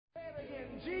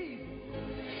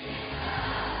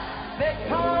There's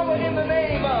power in the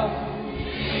name of.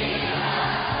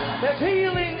 There's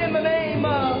healing in the name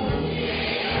of.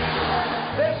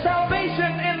 There's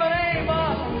salvation in the name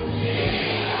of.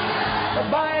 The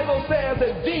Bible says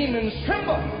that demons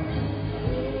tremble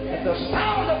at the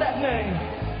sound of that name.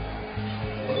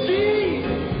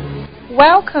 Jesus.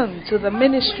 Welcome to the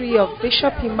ministry of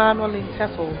Bishop Emmanuel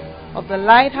Intefel of the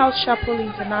Lighthouse Chapel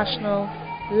International,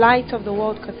 Light of the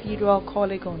World Cathedral,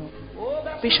 Kolegono.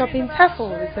 Bishop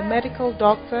Intefel is a medical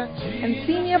doctor and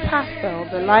senior pastor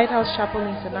of the Lighthouse Chapel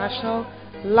International,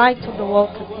 Light of the World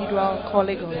Cathedral,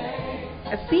 Kolegono.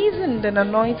 A seasoned and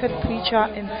anointed preacher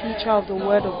and teacher of the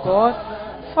Word of God,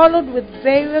 followed with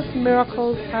various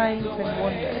miracles, signs, and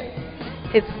wonders.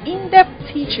 His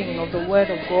in-depth teaching of the Word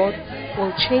of God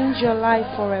will change your life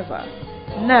forever.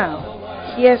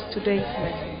 Now, here's today's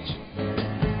message.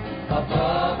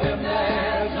 Above him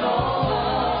there's no other.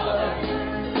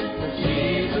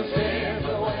 Jesus is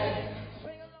the way.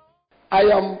 I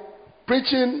am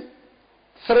preaching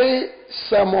 3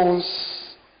 sermons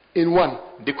in one.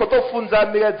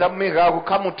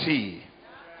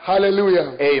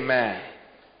 Hallelujah. Amen.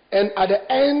 And at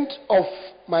the end of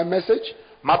my message,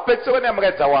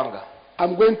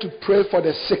 I'm going to pray for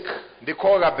the sick.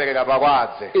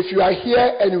 If you are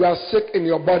here and you are sick in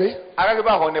your body, get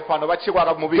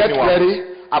ready.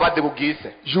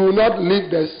 You will not leave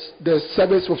the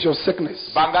service with your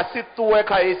sickness.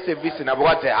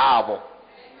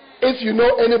 If you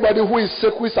know anybody who is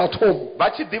sick, who is at home,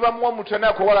 let them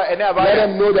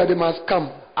know that they must come.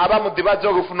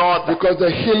 Because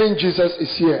the healing Jesus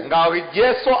is here.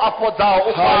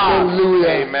 Hallelujah.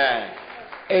 Amen.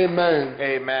 Amen.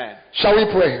 Amen. Shall we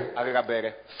pray?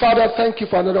 Father, thank you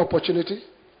for another opportunity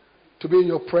to be in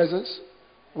your presence.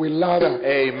 We love you.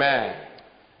 Amen.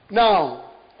 Now,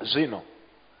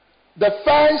 the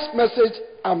first message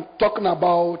I'm talking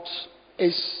about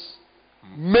is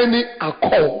many are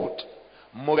called.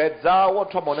 Many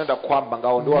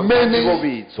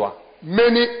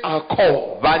are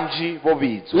called.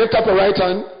 Lift up your right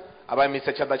hand.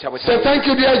 Say thank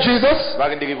you, dear Jesus,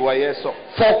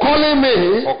 for calling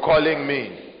me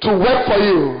to work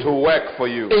for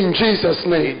you. In Jesus'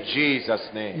 name. In Jesus'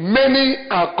 name. Many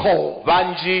are called.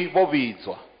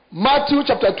 Matthew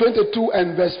chapter 22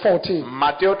 and verse 14.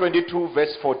 Matthew 22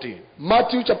 verse 14.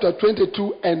 Matthew chapter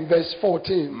 22 and verse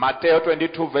 14. Matthew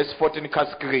 22 verse 14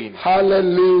 screen.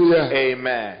 Hallelujah.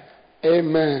 Amen.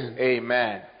 Amen.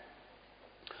 Amen.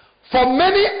 For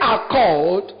many are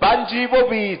called, but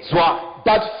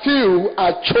few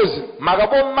are chosen.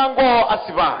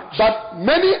 But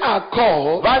many are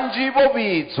called,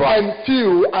 and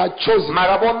few are chosen.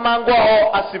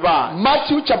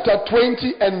 Matthew chapter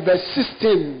 20 and verse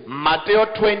 16. Matthew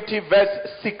 20 verse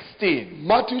 16.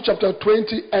 Matthew chapter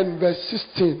 20 and verse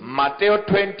 16. Matthew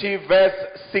 20 verse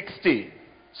 16.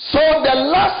 So the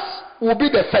last will be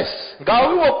the first, and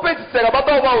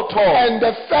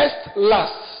the first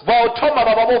last.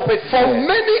 For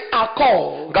many are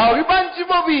called, but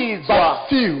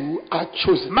few are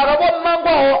chosen. Can I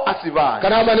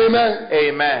have an amen?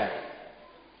 Amen.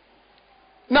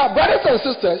 Now, brothers and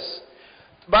sisters,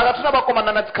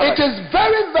 it is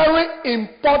very, very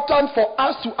important for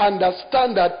us to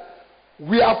understand that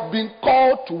we have been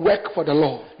called to work for the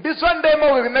Lord. The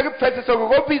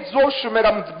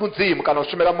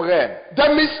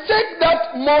mistake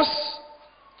that most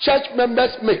church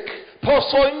members make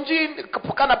is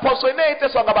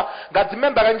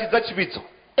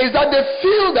that they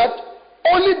feel that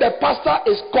only the pastor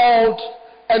is called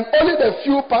and only the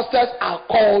few pastors are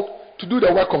called to do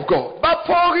the work of God. But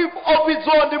God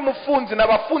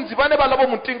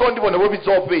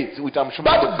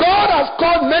has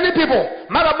called many people,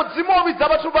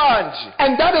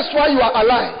 and that is why you are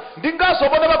alive.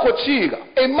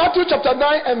 In Matthew chapter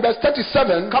 9 and verse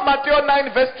 37,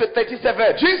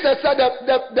 Jesus said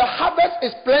that the harvest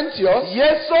is plenteous,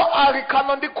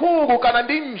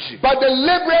 but the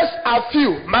laborers are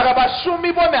few.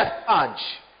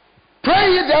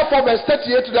 Pray ye therefore, verse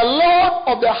 38, to the Lord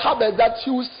of the harvest that he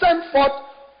will send forth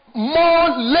more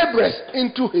laborers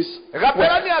into his work.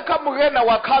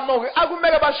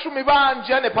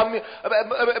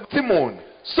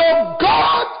 So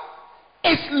God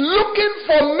is looking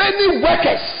for many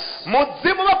workers.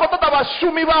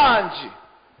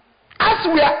 As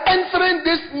we are entering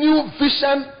this new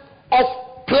vision of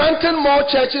planting more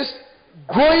churches,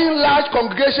 growing large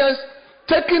congregations,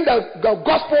 taking the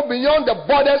gospel beyond the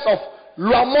borders of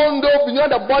Luamondo,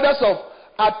 beyond the borders of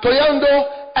Atoyando,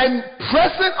 and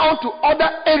pressing on to other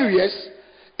areas,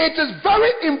 it is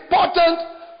very important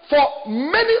for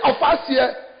many of us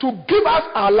here to give us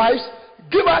our lives,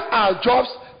 give us our jobs,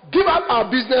 give up our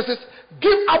businesses,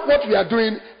 give up what we are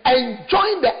doing and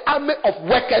join the army of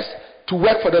workers to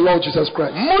work for the Lord Jesus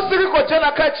Christ. musiriko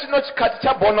jena ka chino chikati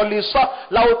cha bono liswa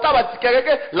la utaba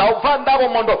tikereke la uvanda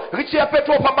mondo richi ya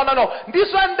petro pambanano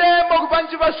ndiswa ndemo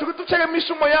kubanji bashuku tucheke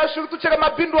mishumo yashu tucheke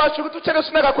mabindu ashu tucheke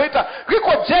sunaka kweta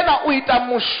riko jena uita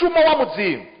mushumo wa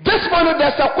mudzimu. This morning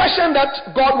there's a question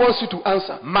that God wants you to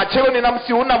answer. Machero ni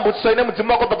namsi una mbutso ine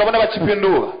mudzimu wako babana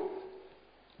bachipindura.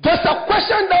 There's a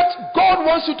question that God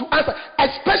wants you to answer.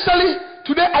 Especially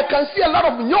today I can see a lot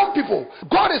of young people.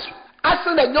 God is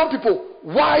asking the young people,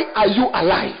 why are you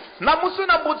alive? Na musu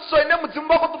na mbutso ine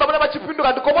mudzimu wako babana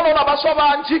bachipindura ndikobona una baswa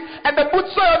banji and the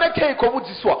mbutso yone keiko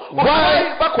budziswa. Why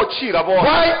bakochira bo?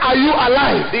 Why are you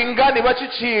alive? Dingani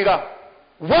bachichira.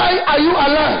 Why are you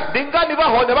alive? Dingani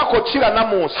bahone bakochira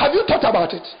namusa. Have you thought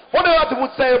about it? What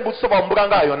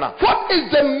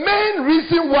is the main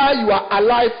reason why you are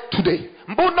alive today?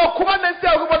 Why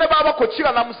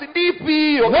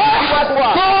has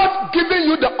God given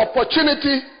you the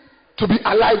opportunity to be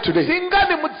alive today?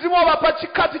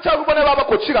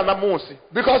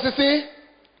 Because you see,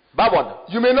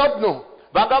 you may not know,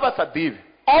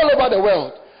 all over the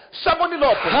world,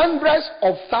 hundreds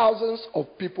of thousands of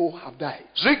people have died.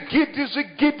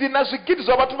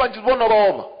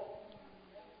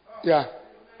 Yeah.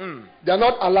 They are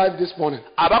not alive this morning.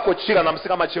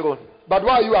 But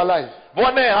why are you alive?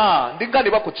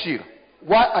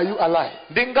 Why are you alive?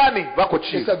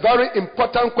 It's a very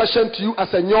important question to you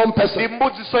as a young person. Today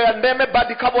God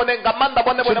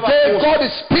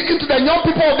is speaking to the young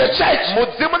people of the church.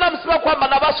 Thank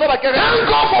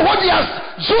God for what He has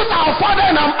used our father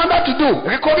and our mother to do.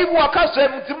 But there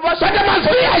must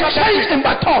be a change in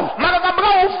baton. There must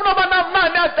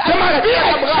be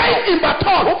a change in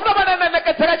baton.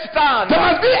 There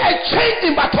must be a change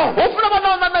in baton.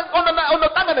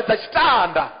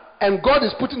 And God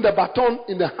is putting the baton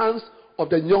in the hands of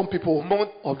the young people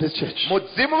of this church.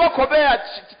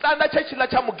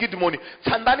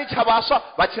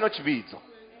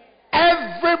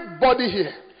 Everybody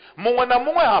here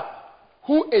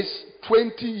who is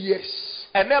 20 years,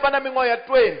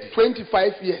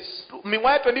 25 years,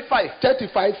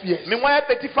 35 years,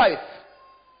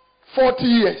 40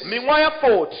 years,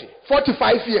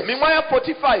 45 years,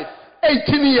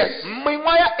 18 years,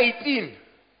 18.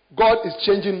 God is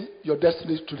changing your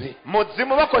destiny today.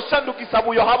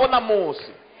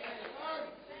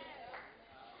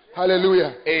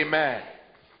 Hallelujah. Amen.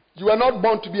 You are not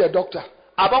born to be a doctor.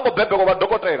 You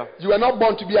are not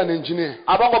born to be an engineer.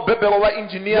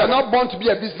 You are not born to be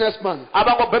a businessman.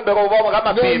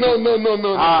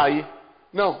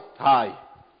 No. No.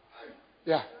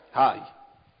 Yeah.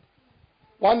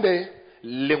 One day.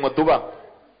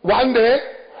 One day.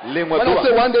 When I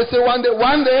say one day, say one day.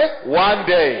 One day. One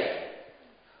day.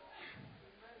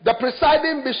 The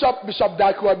presiding bishop, Bishop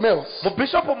Darkwood Mills.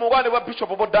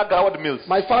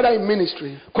 My father in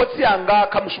ministry.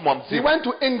 He went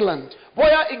to England.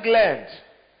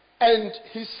 And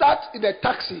he sat in a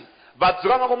taxi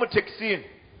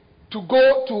to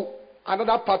go to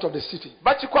another part of the city.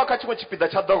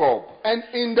 And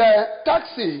in the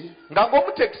taxi,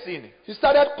 he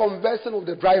started conversing with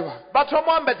the driver,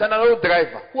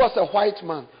 who was a white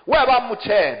man.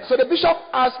 So the bishop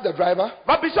asked the driver,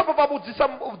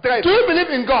 do you believe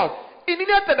in God? He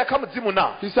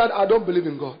said, I don't believe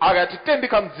in God.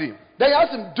 They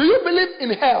asked him, do you believe in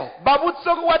hell?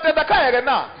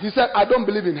 He said, I don't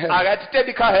believe in hell.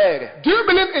 Do you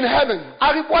believe in heaven?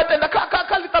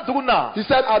 He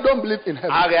said, I don't believe in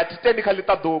heaven.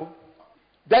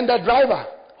 Then the driver,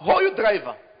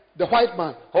 the white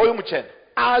man,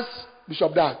 asked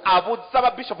Bishop Dag,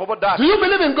 do you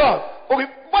believe in God?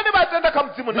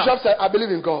 Bishop said, I believe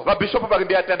in God. Then he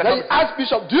asked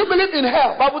Bishop, do you believe in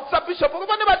hell?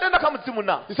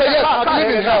 He said, yes, I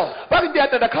believe in hell. Then he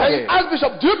asked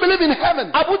Bishop, do you believe in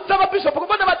heaven?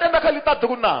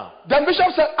 Then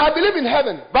Bishop said, I believe in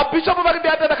heaven.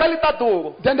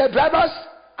 Then the drivers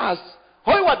asked,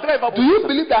 do you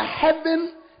believe that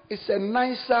heaven is a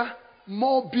nicer,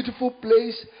 more beautiful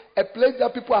place, a place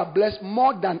that people are blessed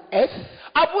more than earth?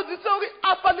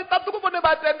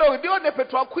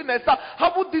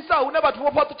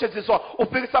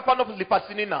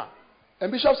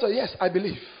 And Bishop said, yes, I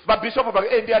believe. So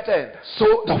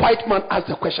the white man asked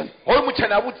the question.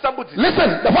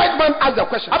 Listen, the white man asked the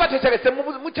question.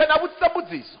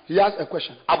 He asked a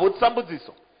question.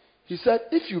 He said,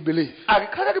 if you believe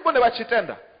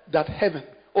that heaven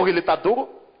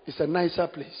is a nicer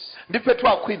place,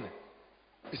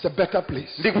 it's a better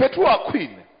place, then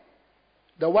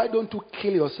why don't you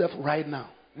kill yourself right now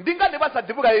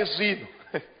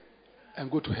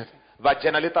and go to heaven?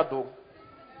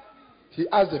 He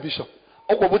asked the bishop,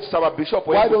 okubudzisa ababishop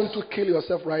Why don't you kill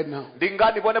yourself right now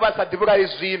ndingani bone basadibula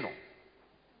izvino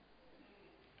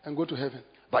and go to heaven?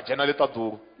 bajena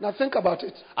letaduru Now think about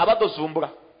it. abatozumbula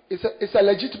It's a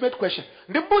legitimate question.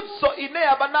 ndimbudziso ine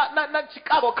yaba na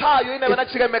chikaro khayo ine yaba na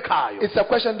chireme khayo It's a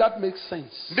question that makes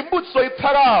sense. ndimbudziso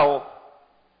ipfalawo.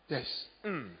 Yes.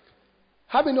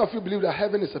 How many of you believe that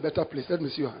heaven is a better place? Let me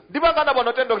see your hand. ndivangana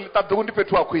vanotenda kuti litaduru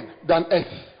ndipetwa kwina Than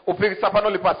earth. upikisa pano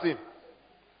lipasini.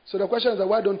 So the question is that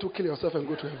why don't you kill yourself and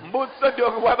go to heaven? mbudziso ndio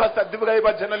why basadibula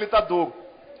ibajena litaduru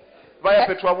vaya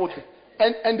petwa vuti.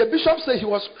 And the bishop said he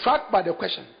was struck by the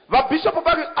question. vabishop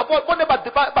bone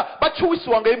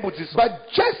bachuwisiwa ngeimbudziso. But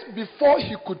just before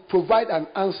he could provide an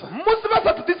answer, musi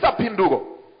vasatutisa phindulo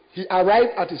he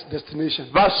arrived at his destination.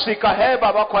 vasvika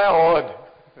heba vakwaya hone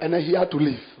And then he had to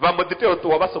leave.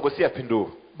 vamboditeotuwa vasongosiya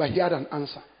phindulo But he had an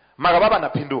answer. mara vava na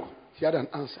phindulo He had an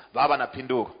answer. vava na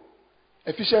phindulo.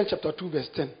 Ephesians chapter 2 verse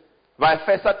 10.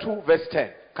 vaefesa 2 verse 10.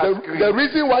 The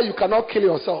reason why you cannot kill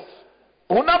yourself.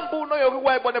 huna mbuno yoki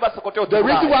waibone vasokoteo The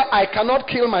reason why I cannot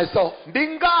kill myself.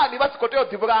 ndingani vasokoteo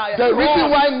divulaya. The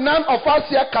reason why none of us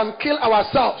here can kill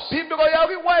ourselves phindulo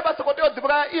yoki wai vasokoteo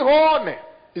divulaya ihone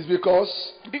is because,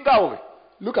 ndingauke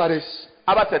look at this.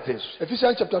 avatedzezvi.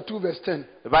 Ephesians chapter 2 verse 10.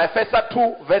 vaefesa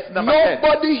 2 verse number 10.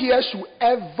 Nobody here should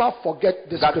ever forget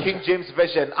this the scripture. King James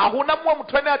version ahuna mumwe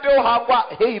muthu ane ateohangwa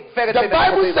The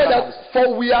Bible said that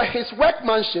for we are his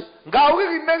workmanship, ngauri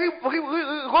rine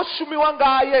roshumiwa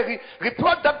ngaye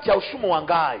riproduct ya ushumu wa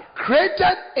ngaye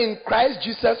created in Christ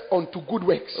Jesus unto good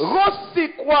works,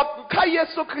 rosikwa kha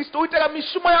Yesu Kristu uitela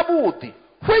mishumo yavudi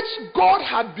which God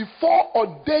had before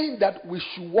ordained that we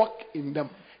should walk in them.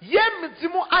 ye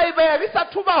midzimu aive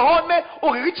risathu vahone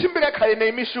uri richimbire khaye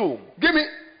nei mishumo. Give me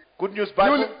Good News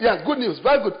Bible. yeah, good news,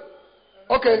 very good.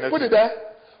 Okay, put it there.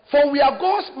 For we are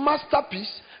God's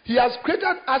masterpiece. He has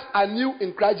created us anew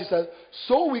in Christ Jesus,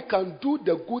 so we can do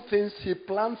the good things He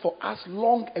planned for us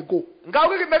long ago.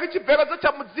 ngauri rine richibveredzo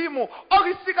cha mudzimu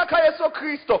orisika kha Yesu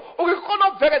Kristu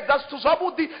urikona kubveredza zvithu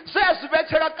zvavudi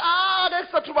zvezvivechera kare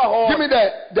risathu Give vahone. me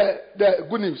the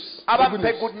good news. The good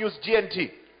avampe news. Good News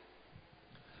GNT.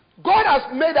 God has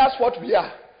made us what we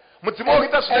are. mudzimu And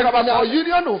oita in our zvinenge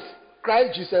union of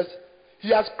Christ Jesus, He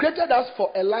has created us for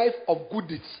a life of good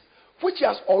deeds, which He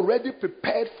has already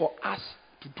prepared for us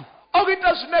to do.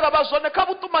 oita zvine vava zvone kha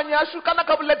vutumanyi yashu kana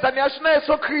kha vuledzani yashu na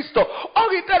Yesu Kristu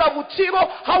oritela vutshilo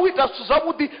hauita zvithu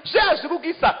zvavudi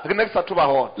zvezvirukisa rine risathu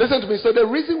vahone. Listen to me. So the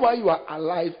reason why you are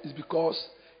alive is because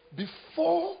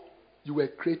before you were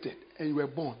created and you were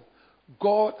born,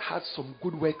 God had some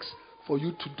good works for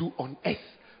you to do on earth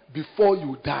before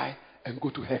you die and go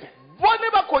to heaven. vone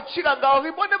vakochira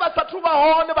ngauri vone vasathu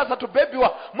vahone vasathu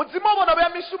bhebiwa mudzimu ovona veya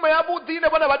mishumo yavudi ine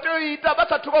vone vateoita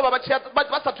vasathu vova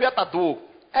vasathu yatadhuku.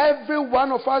 Every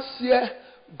one of us here,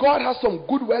 God has some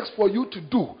good works for you to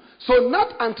do. So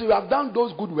not until you have done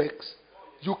those good works,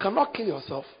 you cannot kill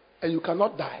yourself and you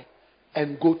cannot die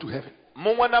and go to heaven.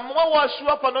 mumwe na mumwe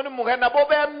washuwa panoni muhena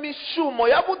voveya mishumo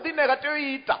yavudi ine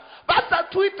rateoita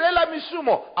vasathu itela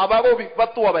mishumo avarovi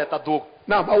vatuwa vayatadhuku.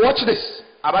 Now, but watch this.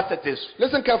 avasedzezvi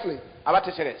Listen carefully.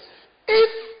 avatecherezi. If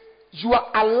you are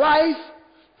alive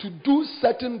to do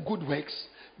certain good works,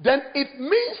 then it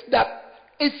means that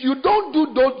if you don't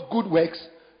do those good works,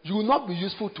 you will not be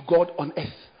useful to God on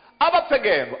earth.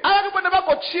 avapfegero ari vone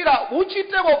vakochira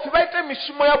uchiteko pfi vaite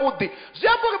mishumo yavudi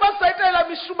zviyamburi vasaitela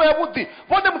mishumo yavudi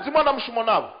vone mudzimu ana mushumo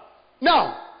navo.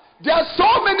 Now, there are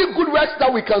so many good works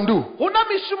that we can do. huna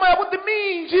mishumo yavudi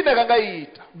minji ine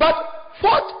kangaita. But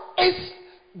what is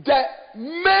the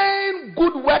main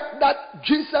good work that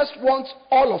Jesus wants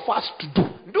all of us to do?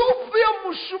 ndiufiyo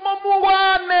mushumo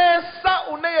muwanesa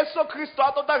une Yesu Kristu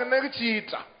atoda rine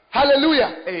richiita.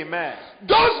 Hallelujah. Amen.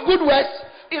 Those good works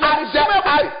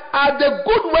are the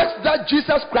good works that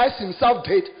Jesus Christ himself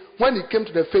did when he came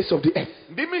to the face of the earth.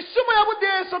 ndi mishumo yavudi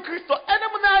ya Yesu Kristu ene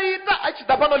munaita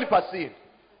achida panoli pasini.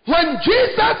 When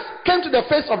Jesus came to the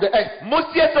face of the earth,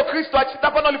 musi Yesu Kristu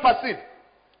achida panoli pasini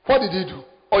what did he do?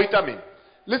 oita mini.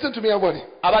 Listen to me, everybody.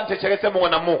 avantecherese mumwe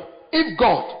na mumwe. If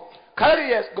God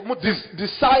kari Yesu mudzimu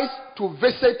decides to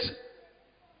visit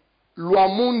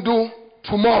Luamundu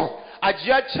tomorrow,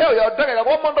 ajiya cheo yaodekeka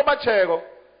komondo machero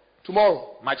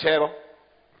tomorrow,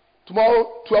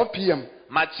 12 p.m.,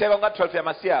 machero nga 12 ya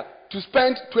masiyaka to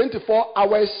spend 24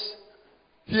 hours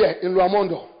here in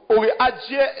Luamondo uri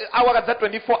ajiye awara za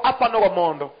 24 apa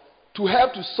nokomondo to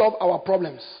help to solve our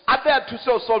problems ate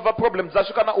atuse usolva problem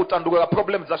zashu kana utandulula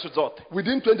problem zashu zote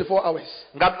within 24 hours.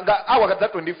 nga awara za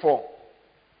 24.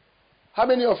 How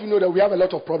many of you know that we have a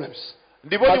lot of problems?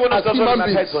 ndivoni But wona as human zazona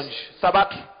beings, kaizonje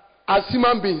sabatu as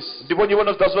human beings. ndipo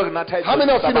nyibona zidazwa na thaidzo. How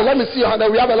many of you know? Let me see your hand.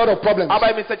 We have a lot of problems.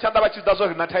 aba imise chanda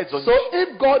bachidazwa na thaidzo. So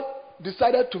if God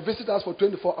decided to visit us for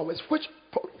 24 hours, which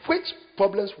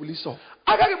problems will he solve?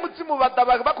 akali mudzimu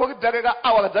badaba bakhokidakeka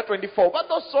hours za 24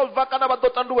 bado solve kana bado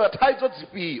tandula thaidzo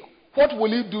dzipiyo. What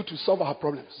will he do to solve our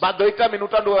problems? bado ita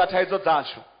minutandula thaidzo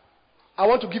zashu. I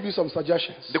want to give you some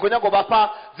suggestions. ndikunyako bapa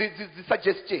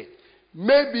suggestion.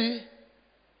 Maybe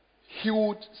he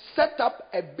would set up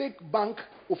a big bank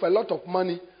with a lot of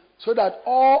money so that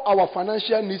all our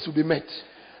financial needs will be met.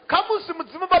 kamusi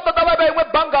mudzimu badaba imwe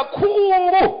banga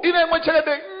khulu ine imwe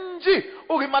chelede nji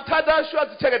ukimathada ashu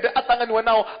azichelede atangani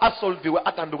nawo asolviwe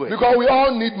atandukwe. Because we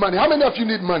all need money. How many of you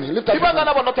need money? Lift up your hand. ibanga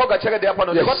nabo nothoga chelede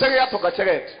yapano Yes. ndikoteke yathoga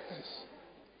chelede.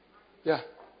 Yeah.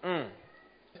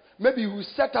 Maybe we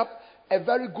set up a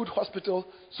very good hospital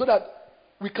so that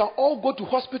we can all go to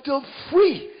hospital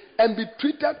free and be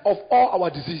treated of all our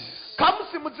diseases.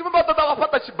 kamusi mudzimu badaba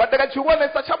wapata chibadeka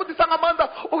chiwonesa chabudisanga manda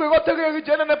ukikoteke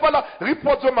rijene nepala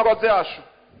report yo magodze ashu.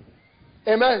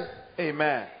 Amen.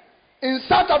 Amen. In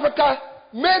South Africa,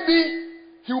 maybe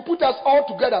he will put us all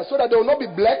together so that there will not be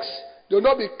blacks, there will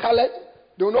not be colored,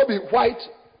 there will not be white,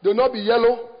 there will not be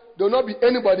yellow, there will not be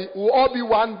anybody. We will all be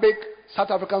one big South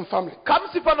African family.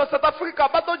 kamusi pano South Africa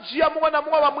bado jia mwana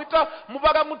bamwita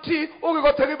mubaga muti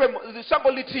ukikoteribe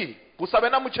shango liti usabe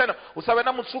na muchena usabe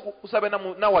na mutsuku usabe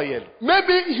na wayelo.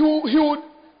 Maybe he would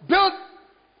build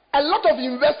a lot of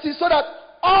universities so that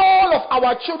all of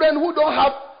our children who don't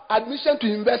have admission to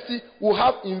university will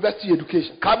have university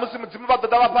education. kamusi mudzimu bado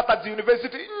bapata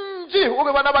university nji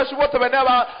ukibana bashu bote bene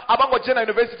abango jena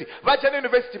university bajena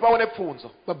university baone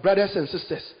pfunzo. But brothers and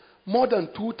sisters, more than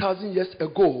 2,000 years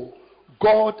ago,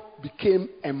 God became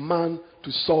a man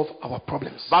to solve our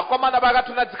problems. bakomana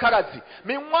bakatuna dzikalazi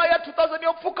mimwaya 2000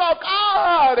 yopfuka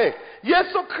kale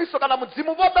Yesu Kristo kana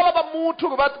mudzimu boda baba mutu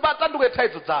batanduke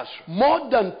thaidzo zashu. More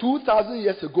than 2,000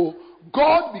 years ago,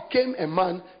 God became a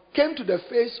man, came to the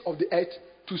face of the earth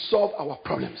to solve our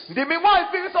problems. ndi mimwaya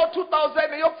ifikisa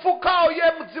 2000 yopfuka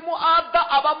ye mudzimu ada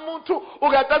aba mutu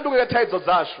ukatanduke thaidzo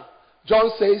zashu.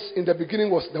 John says, in the beginning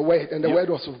was the Word, and the Word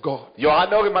was with God.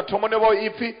 Yohana uri mathomone bo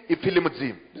ipi iphili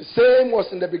mudzimu. The same was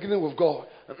in the beginning with God.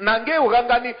 nange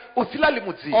ukangani usilali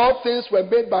mudzimu. All things were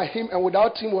made by him, and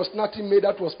without him was nothing made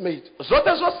that was made.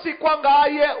 zote zosikwa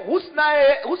ngaye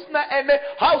husina ene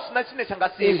hausina chine In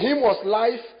changasikwa. him was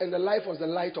life, and the life was the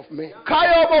light of men.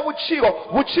 kayo bo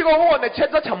buchiro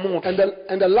huonechedza cha munthu.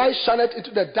 And the light shined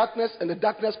into the darkness, and the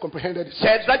darkness comprehended it.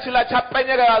 chedza chila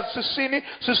chapenyerera swisini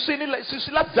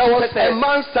There was a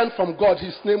man sent from God,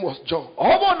 his name was John.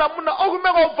 hobona muna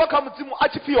okumeka obvaka mudzimu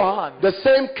achifi Yohana. The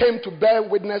same came to bear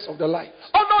witness of the light.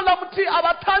 onola muti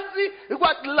abathanzi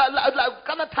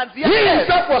kana thanzi He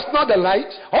himself was not the light,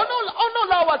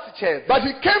 onola wasichedza. but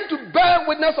he came to bear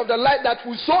witness of the light, that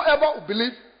whosoever will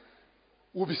believe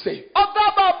will be saved.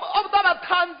 obdaba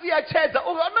thanzi achedza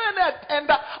onoyene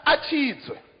atenda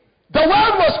achidzwe. The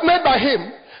world was made by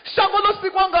him, shango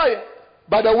losikwa ngaye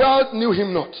but the world knew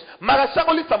him not. mara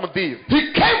shango lisamudivi.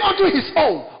 He came unto his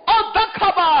own,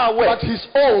 odakabawe but his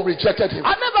own rejected him.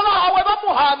 aneba bahawe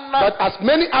bamuhana But as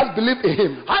many as believed in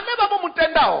him, aneba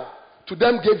bamutendawo to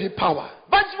them gave he power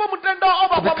banji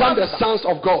bamutendawo to become the oba sons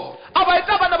of God.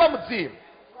 abaita abana bamudzimu.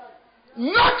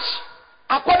 Not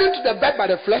according to the birth by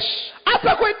the flesh,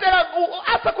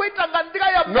 asakuita ngandira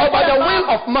ya nor by the will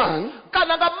of man,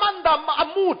 kana ngamanda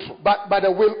amutu but by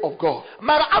the will of God.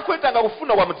 mara akuita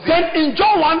ngakufuna wa mudzimu. Then in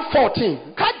John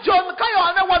 1:14, ka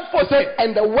Yohana it says, 1:14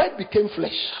 and the word became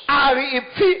flesh ari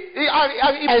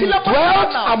and ipila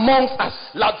dwelt amongst us,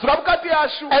 la dzurabukati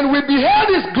yashu and we beheld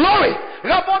his glory,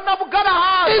 rabona bugara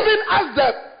hazo even as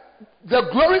the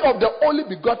glory of the only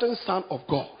begotten Son of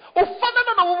God,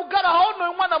 ufanana na ubugara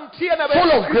haono mwana mtiye na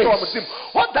full of Kristo wa grace mudzimu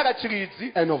hodara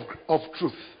chirizi and of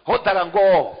truth. hodara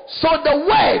ngo. So the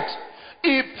word,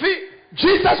 ipi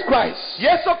Jesus Christ,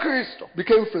 Yesu Kristo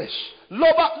became flesh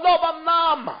loba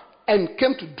mnama and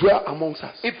came to dwell amongst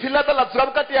us ipila la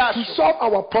dzurabukati to yashu solve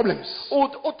our problems.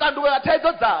 utanduwe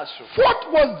thaidzo zashu.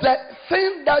 What was the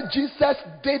thing that Jesus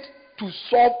did to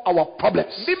solve our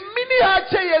problems? ndi mini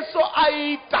yache Yesu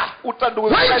aita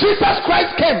utanduwe. When Jesus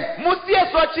Christ came, musi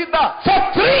Yesu achida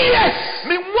for 3 years,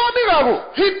 mimwami garu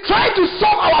he tried to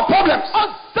solve our problems.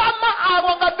 ozama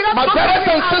awangabira My brothers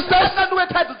and sisters, utanduwe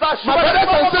thaidzo zashu. my brothers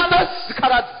and sisters,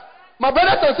 zikarazi my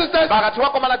brothers and sisters, bakati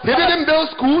wako mala he didn't build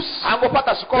schools,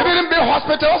 angopata he shikolo didn't build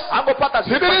hospitals, angopata he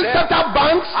didn't set up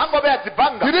banks, angobea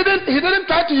dzibanga he didn't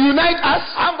try to unite us,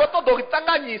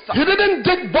 angotodokitanganyisa he didn't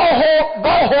dig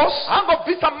boreholes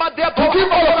angobvisa madhi to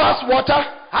give all of us water.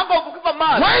 angokukipa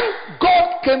madhi. When God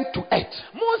came to earth,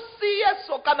 musi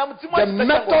Yesu kana mudzimu the achita chango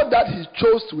method that he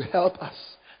chose to help us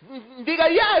ndiga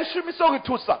yashumisa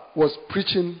ukuthusa was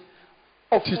preaching,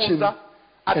 teaching, ofunza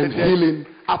and healing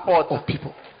of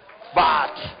people.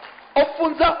 vathu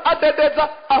ofunza adededza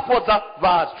apodza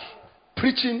vathu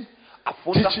Preaching,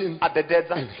 afunza teaching,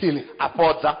 adededza and healing.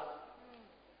 apodza.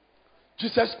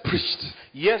 Jesus preached.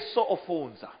 Yesu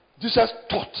ofunza, Jesus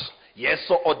taught.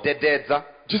 Yesu odededza,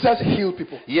 Jesus healed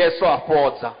people. Yesu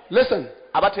apodza. Listen,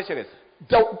 Abatechereza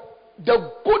the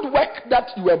good work that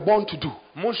you were born to do,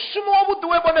 mushumo wabudu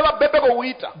webone babebeko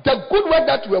uita, the good work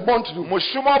that you were born to do,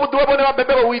 mushumo wabudu webone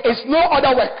babebeko uita is no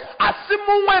other work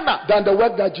asimuwena than the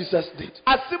work that Jesus did.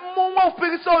 asimuwa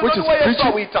upiriso Which is wa Yesu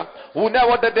preaching, uita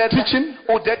unewo dededza teaching,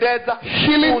 udededza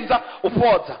healing, funza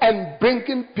upodza. and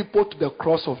bringing people to the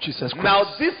cross of Jesus Christ. Now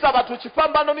this Sabbath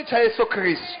chipambano ni cha Yesu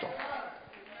Kristo.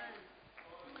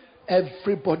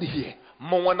 Everybody here,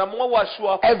 Mungwe na mungwe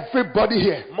washua, everybody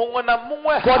here, mungwe na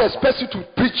mungwe God hapa. expects you to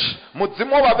preach.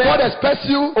 Mudzimu wabe God expects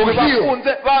you to heal.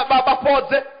 bafunze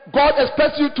bapodze. God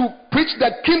expects you to preach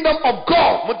the kingdom of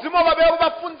God, Mudzimu wabe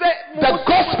bafunze the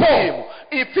gospel.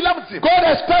 ifila mudzimu. God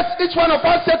expects each one of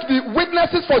us here to be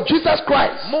witnesses for Jesus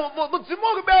Christ. Mudzimu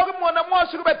wabe mwana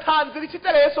mwashi kube tanzi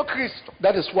lichitele Yesu Kristo.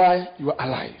 That is why you are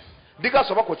alive.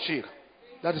 Ndingasoba kochira.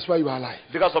 That is why you are alive.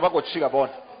 Ndingasoba kochira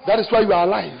bona. That is why you are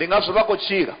alive. Ndingasoba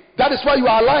kochira. That is why you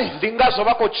are alive.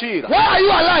 Ndingasoba kochira. Why are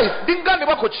you alive? Ndingani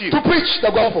bakochira. To preach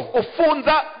the gospel.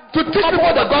 Ufunza To teach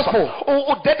people the gospel.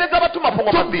 udededza bathu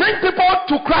maphungo To mabili. bring people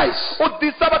to Christ.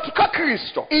 Udisa bathu ka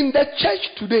Kristo. In the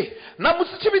church today,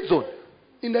 Namusi chividzoni.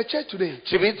 in the church today,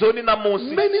 Chividzoni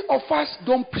namusi. many of us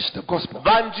don't preach the gospel.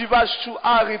 Vanji vashu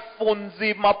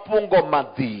arifunzi mapungo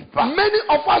madipa. Many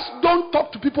of us don't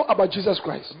talk to people about Jesus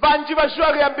Christ. Vanji vashu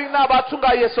ariambina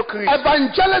batunga Yesu Kristo.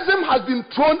 Evangelism has been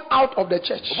thrown out of the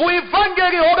church.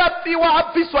 Buivangeli horatiwa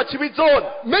abiswa chividzoni.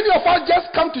 Many of us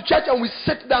just come to church and we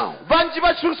sit down Vanji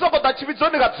vashu soko da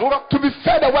chividzoni gadzura. to be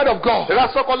fed the word of God.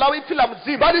 Rasoko lawi ifila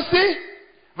mzima. But you see,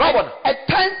 Vabona. a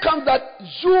time comes that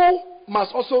you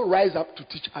must also rise up to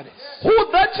teach others.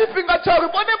 Huda chipinga chari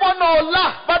bone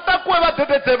bonola batakwe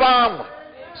badededze bamwe.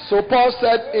 So Paul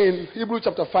said in Hebrews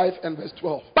chapter 5 and verse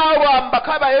 12, Paulo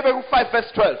ambakaba Hebrews 5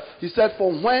 verse 12. he said,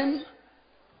 for when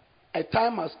a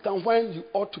time has come when you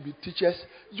ought to be teachers,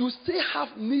 you still have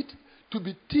need to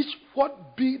be teach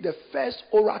what be the first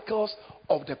oracles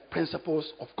of the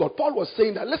principles of God. Paul was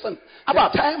saying that, listen, the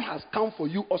time has come for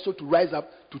you also to rise up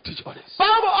to teach others.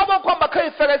 Paulo abakwamba kai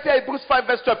Feresi ya Hebrews 5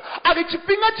 verse 12.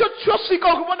 Alichipinga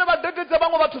chochoshika ukubona badededze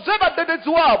bamwe batuze badededze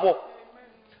wabo.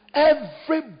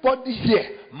 Everybody here,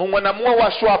 Mungwe na mungwe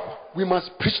washwapa. we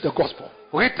must preach the gospel.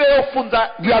 Riteo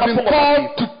funza. We have been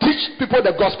called to teach people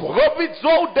the gospel.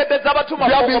 Robidzo udededze batu We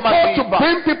have been mapungo called to madipa.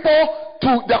 bring people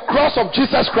to the cross of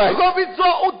Jesus Christ. Robidzo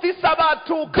udisa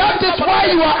batu. That is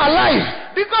why you are alive.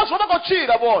 Ndingasoba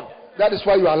kochira bona. That is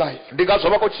why you are alive.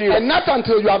 Ndingasoba kochira. And not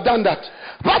until you have done that,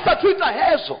 Pasa twita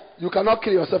hezo. you cannot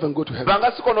kill yourself and go to heaven.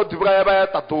 Vanga sikono dibra yaba ya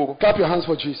taturu. Clap your hands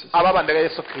for Jesus. Ababa ndega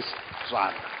Yesu Kristo.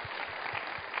 Zwana.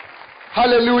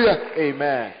 Hallelujah.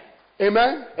 Amen.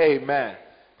 Amen. Amen.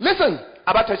 Listen,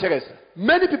 Abatechereza.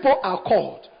 many people are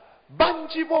called.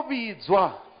 Banji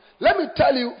bobidzwa. Let me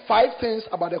tell you 5 things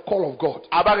about the call of God.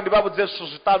 Abari ndibabudze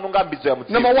susutanu ngambidzo ya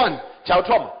mudzimu. Number 1,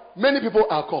 Chautoma. many people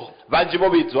are called. Banji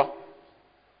bobidzwa.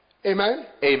 Amen.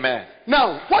 Amen.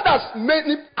 Now, what does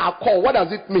many are called? What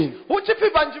does it mean? Uchipi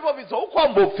banji bobidzwa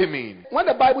ukwamba upfimini. When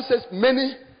the Bible says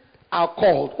many are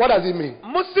called, what does it mean?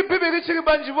 Musi bibiri chiri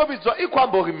banji bobidzwa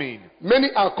ikwamba urimini.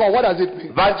 Many are called. What does it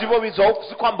mean? Banji bobidzwa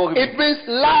ukwamba urimini. It means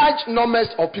large numbers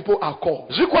of people are called.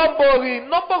 Zikwamba uri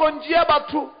nomboro njia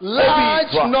batu Large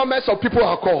bobidzwa. numbers of people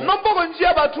are called. Nomboro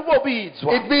njia batu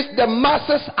bobidzwa. It means the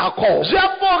masses are called.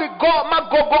 Ziambori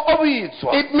magogo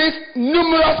obidzwa. It means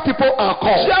numerous people are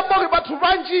called. Ziambori batu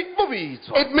banji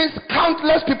bobidzwa. It means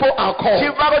countless people are called.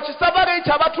 Chivaro chisabare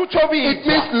cha batu It chobidzwa.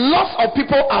 means lots of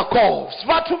people are called.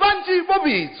 Batu banji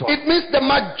bobidzwa. It means the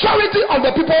majority of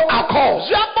the people are called.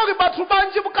 Ziambori batu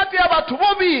banji bukati ya batu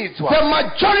bobidzwa. The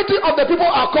majority of the people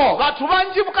are called. Batu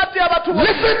banji bukati ya batu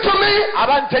bobidzwa. Listen to me,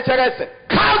 Abantecherese.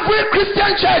 Calvary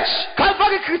Christian Church.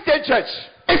 Calvary Christian Church.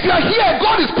 If you are here,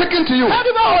 God is speaking to you. Not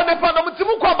Kadi baone pano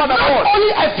mudzimu kwamba na bona.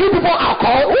 only a few people are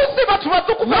called. Usi batu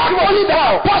batuku Not only the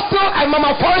apostle and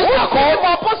Mama Foreign are called.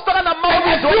 apostola na And a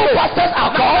mabizo. few pastors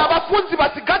are Na called. bafunzi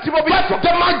basigati But bobidzwa.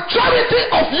 the majority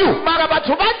of you, Mara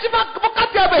batu banji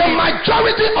bukati ya the beinu.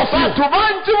 majority of you, Batu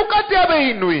banji bukati ya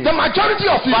beinui. the majority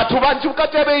of you Batu banji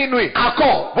bukati ya beinui. are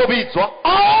called. Bobidzwa.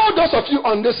 All those of you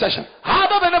on this session,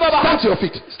 Haba bene baba. stand to your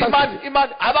feet. Stand to your feet. Iman.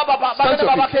 Aba baba. Stand to Bene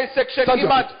your baba feet. ke section Stand to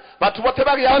your iman. feet. Batu bote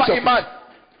bari Stand hapa to your iman.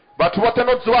 Batu bote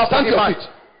no zuwa Stand to your iman. feet.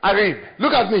 Arim.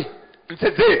 Look at me.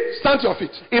 Nteze. Stand to your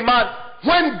feet. Iman.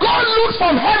 When God looks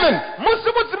from heaven at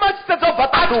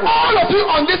all of you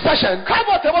on this session,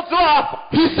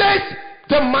 He says,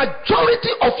 the majority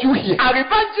of you here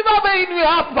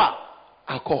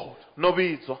are called.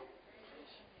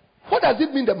 What does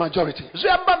it mean, the majority?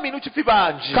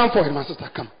 Come forward, my sister.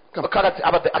 Come.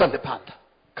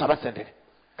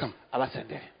 Come.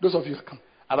 Those of you come.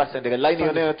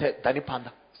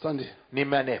 Stand here.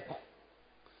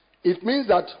 It means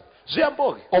that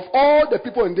of all the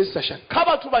people in this session,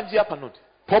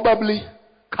 probably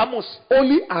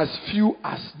only as few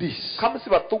as this who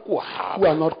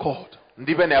are not called.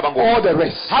 All the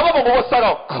rest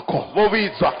are called.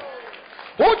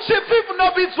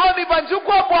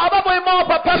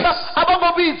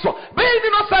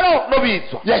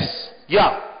 Yes.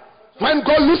 Yeah. When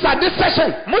God looks at this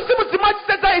session,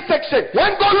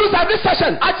 when God looks at this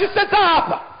session,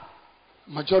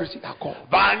 majority are called.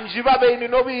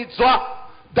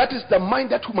 That is the mind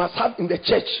that we must have in the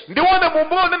church. Many are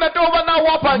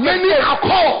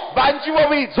called.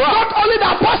 Not only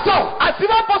the apostle,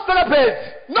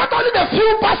 not only the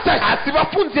few pastors.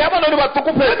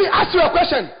 Let me ask you a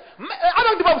question.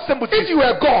 If you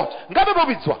were God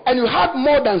and you had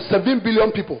more than 7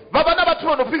 billion people to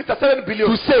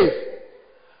save,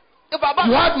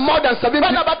 you had more than 7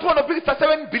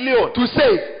 billion to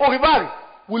save,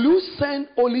 will you send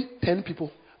only 10 people?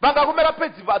 God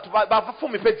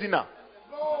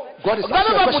is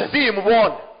asking a question.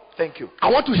 Thank you. I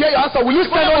want to hear your answer. Will you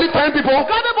send only 10 people? I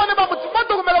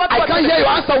can't hear your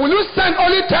answer. Will you send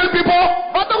only 10 people?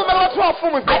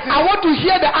 I want to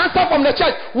hear the answer from the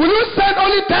church. Will you send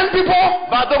only 10 people?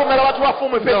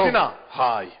 No.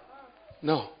 Hi.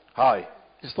 No. Hi.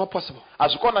 It's not possible.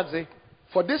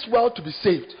 For this world to be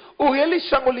saved,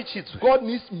 God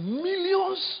needs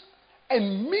millions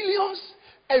and millions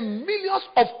and millions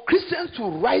of Christians to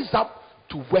rise up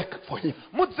to work for Him.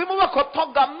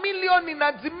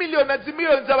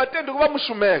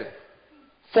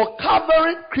 For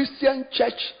Calvary Christian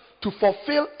Church to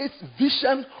fulfill its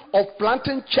vision of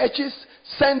planting churches,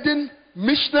 sending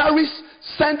missionaries,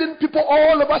 sending people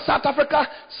all over South Africa,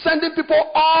 sending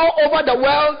people all over the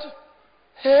world.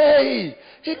 Hey,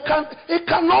 it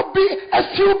cannot be a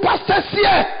few pastors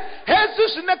here. God is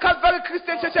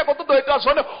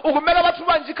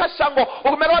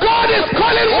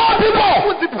calling more people.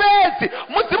 God is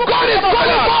calling more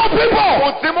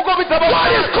people. God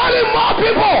is calling more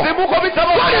people. God is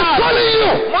calling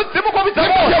you. Lift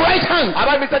up your right hand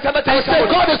and say,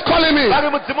 God is calling me.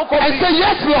 And say,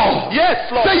 yes, Lord. Yes,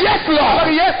 Lord. Say, yes, Lord.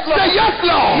 Yes, Lord. Say, yes,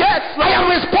 Lord. Yes, Lord. I am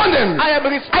responding. I am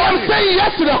saying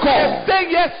yes to the call.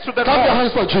 Saying yes to the call. Clap your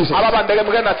hands for Jesus. God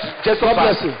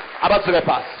bless you.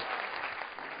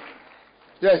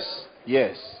 Yes.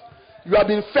 Yes. You have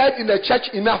been fed in the church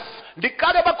enough. You have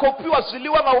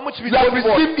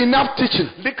received enough teaching.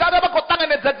 You have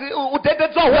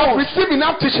received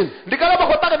enough teaching.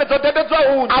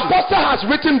 Apostle has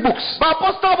written books.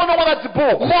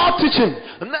 More teaching.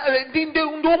 We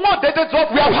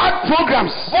have had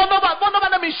programs.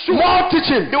 More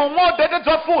teaching.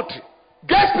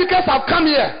 Guest speakers have come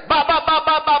here. More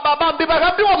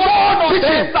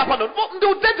teaching.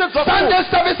 Sunday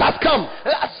service has come.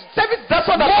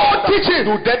 More teaching.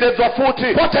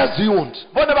 What else do you want?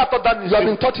 You have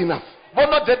been taught enough. You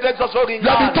have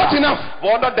been taught enough.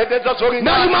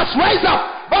 Now you must rise up.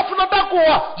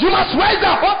 You must rise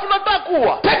up.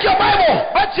 Take your Bible.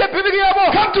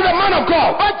 Come to the man of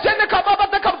God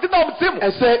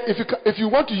and say, if you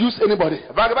want to use anybody,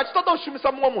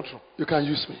 you can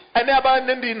use me.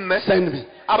 Send me.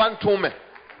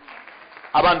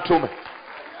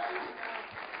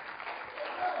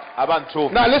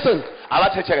 Now listen,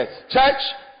 church,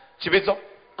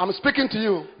 I'm speaking to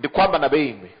you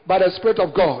by the Spirit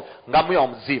of God.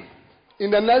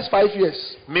 In the next 5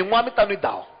 years,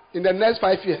 in the next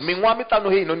 5 years,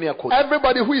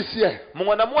 everybody who is here,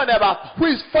 who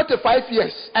is 45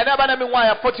 years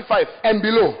and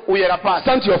below,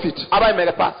 stand to your feet.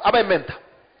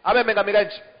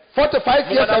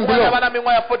 45 years and below,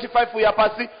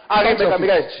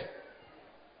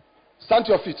 stand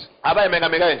to your feet.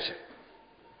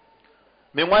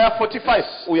 45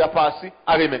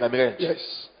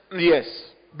 Yes. Yes.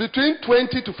 Between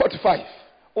 20 to 45.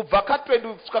 Uvaka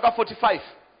 45.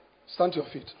 Stand to your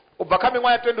feet. Uvaka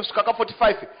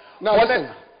 45. Now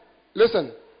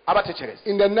listen.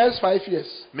 In the next 5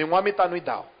 years,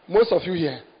 most of you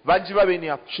here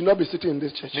should not be sitting in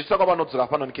this church.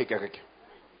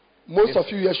 Most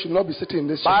of you here should not be sitting in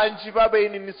this church.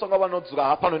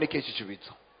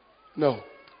 No.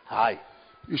 Hi.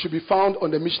 You should be found on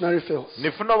the missionary fields.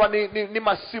 You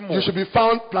should be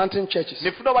found planting churches.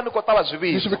 You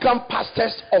should become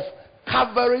pastors of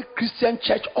Calvary Christian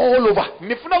Church all over.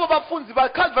 nifuna abo bafunzi ba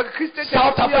Calvary Christian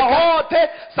South Church Africa. hote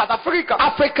South Africa,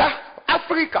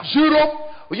 Africa, Europe,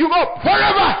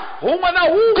 wherever.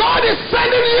 God is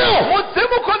sending you.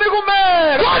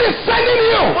 God is sending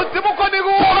you. For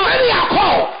many are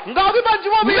called.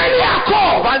 Many are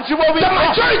called. The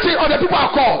majority of the people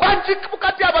are called. Most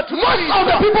of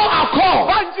the people are called.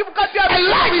 A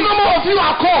large number of you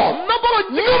are called.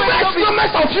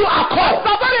 Numerous of you are called.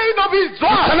 You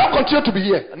cannot continue to be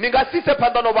here. You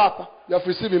have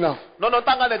received enough.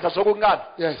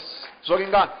 Yes.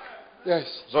 Yes.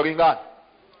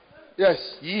 Yes.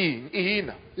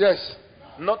 Yes.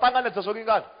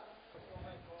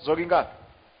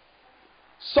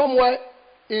 Somewhere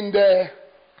in the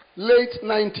late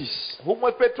 90s,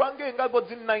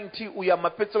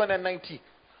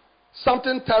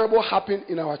 something terrible happened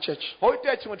in our church.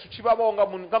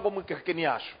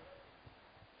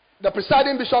 The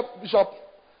presiding bishop,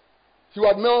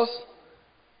 Heward Mills,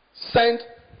 sent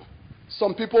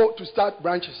some people to start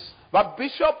branches. But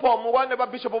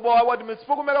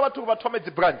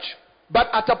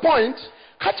at a point,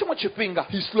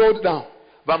 he slowed down.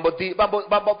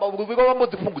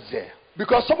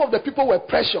 Because some of the people were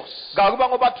precious. Can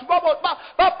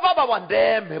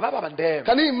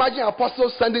you imagine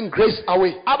apostles sending grace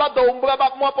away?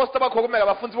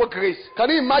 Can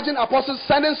you imagine apostles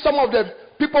sending some of the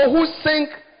people who sing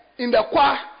in the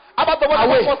choir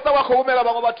away?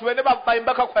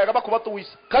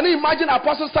 Can you imagine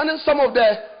apostles sending some of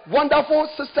the wonderful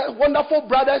sisters, wonderful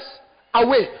brothers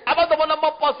away?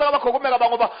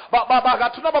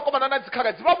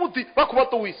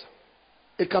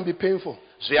 It can be painful.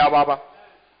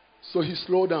 So he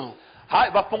slowed down.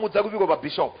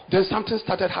 Then something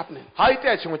started happening.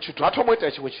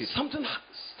 Something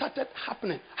started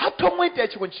happening.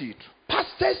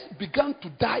 Pastors began to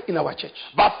die in our church.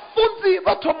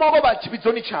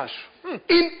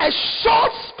 In a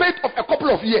short space of a couple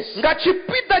of years. A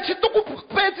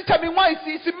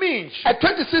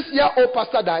 26-year-old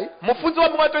pastor died. A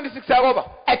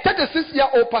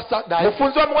 36-year-old pastor died. A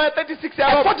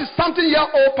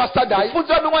 40-something-year-old pastor died.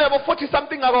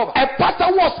 A pastor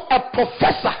who was a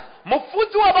professor.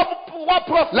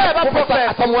 Like Professor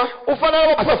Asamoah.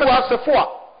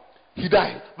 He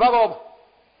died.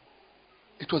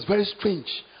 It was very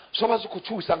strange.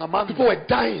 People were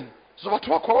dying.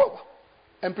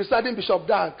 And presiding Bishop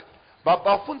Doug,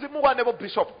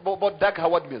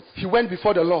 he went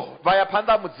before the Lord.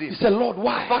 He said, Lord,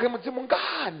 why?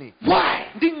 Why?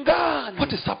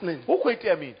 What is happening?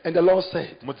 And the Lord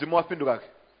said,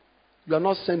 you are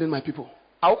not sending my people.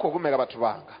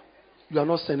 You are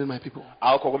not sending my people.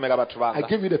 I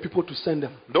gave you the people to send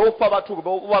them.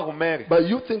 But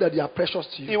you think that they are precious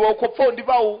to you. So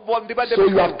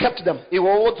you have kept them.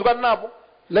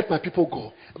 Let my people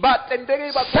go. Send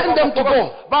them to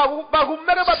go.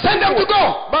 Send them to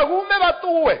go.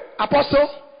 Apostle,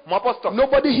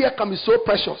 nobody here can be so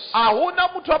precious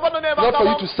not for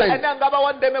you to send.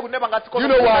 You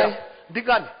know why?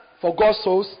 For God's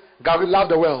souls, God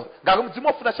loved the world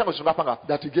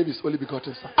that he gave his only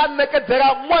begotten son.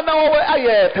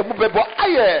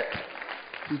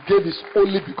 He gave his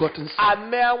only begotten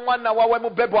son. Think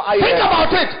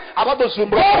about it.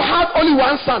 God had only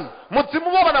one son.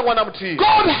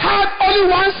 God had only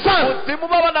one son.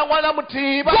 God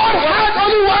had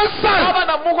only one son.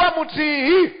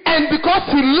 And because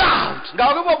he loved,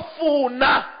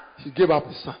 he gave up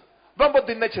his son.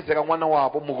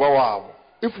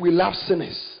 If we love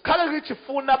sinners,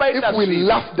 if we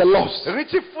love the lost, and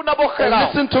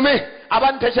listen to me,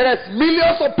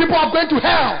 millions of people are going to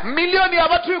hell. Millions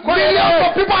of people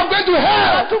are going to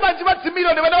hell.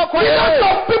 Millions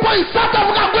of people in South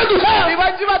Africa are going to hell.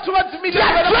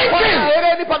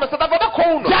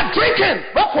 They are drinking.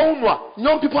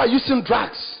 Young people are using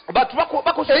drugs.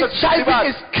 HIV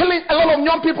is killing a lot of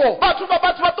young people.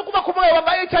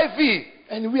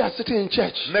 And we are sitting in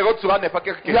church. We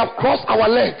have crossed our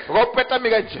leg. We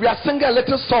are singing a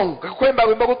little song.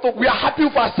 We are happy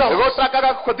for ourselves.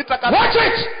 Watch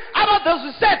it.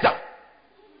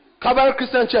 Calvary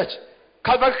Christian Church.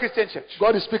 God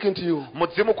is speaking to you. We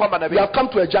have come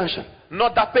to a junction. We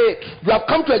have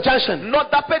come to a junction. And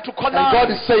God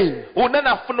is saying, send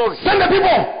the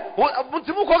people. Send the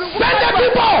people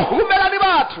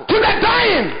to the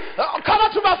dying.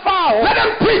 Let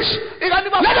them preach. Let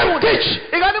them teach.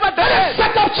 Let them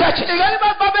set up churches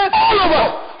all over.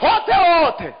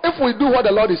 If we do what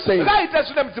the Lord is saying,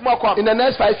 in the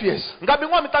next 5 years,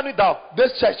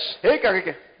 this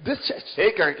church,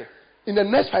 in the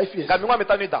next 5 years,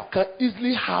 can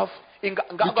easily have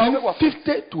between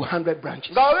 50 to 100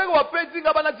 branches.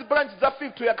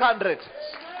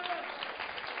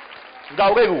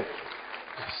 ngawukeku. Yes.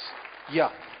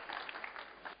 Yeah.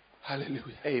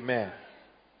 Hallelujah. Amen.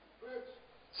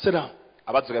 Sit down.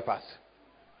 Abadzuke pasi.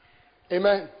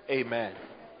 Amen. Amen.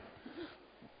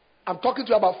 I'm talking to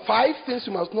you about 5 things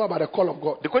you must know about the call of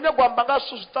God. Ndikonya kwamba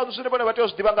ngaso zitanu zine bone batyo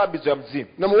zidibanga mbidzo ya mzimu.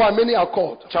 Number 1, many are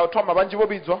called. Chawutoma banji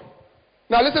bobidzwa.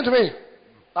 Now listen to me.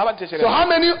 So how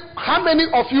many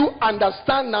of you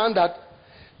understand now that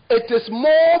it is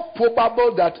more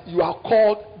probable that you are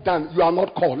called than you are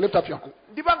not called? Lift up your hand.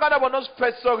 Ndibangana bono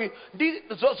sorry. Ndi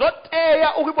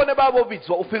zoteya ukibone babo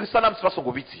bidzwa ufikisana msibaso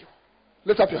ngobidziwa.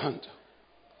 Lift up your hand.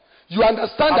 You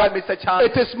understand that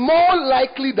it is more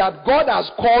likely that God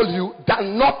has called you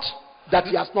than not that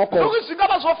He has not called you.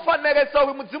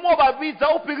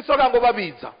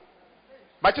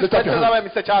 Lift up your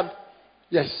hand.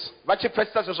 Yes.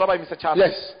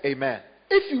 Yes. Amen.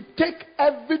 If you take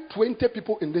every 20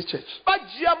 people in this church,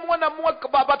 if you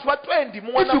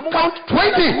count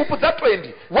 20,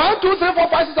 1, 2, 3, 4,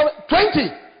 5, 6, 7,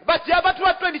 20.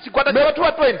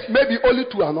 Maybe only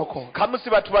 2 are not called.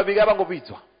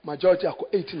 Majority are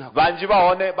 18. Banji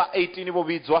baone ba 18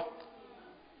 bobidzwa.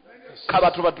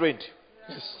 Kaba tuba 20.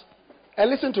 Yes.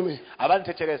 And listen to me.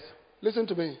 Abantechereza. Listen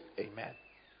to me. Amen.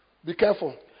 Be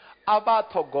careful.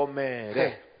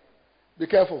 Abatogomere. Be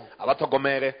careful.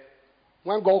 Abatogomere.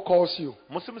 When God calls you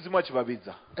musimuzimu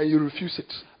achibabidza and you refuse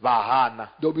it, bahana,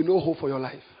 there will be no hope for your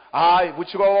life. Ai,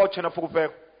 buchiro chena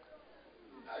fukupeko.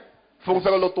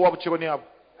 Fukupeko lotuwa buchiro ni hapo.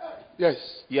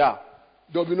 Yes. Yeah.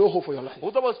 There will be no hope for your life.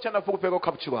 Udobos chena fukupeko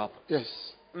kabuchiro hapo.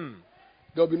 Yes. There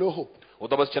will be no hope.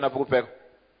 Udobos chena fukupeko.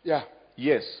 Yeah.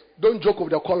 Yes. Don't joke with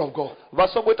the call of God. God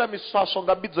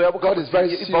is very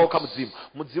serious.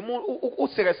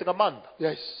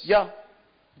 Yes. Yeah.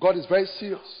 God is very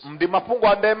serious.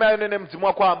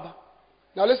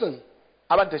 Now listen.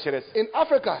 In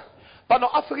Africa,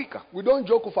 we don't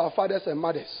joke with our fathers and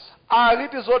mothers. No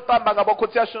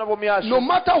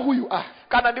matter who you are,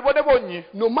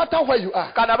 no matter where you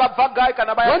are, when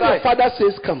your father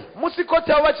says come,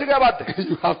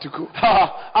 you have to go.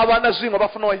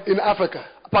 In Africa,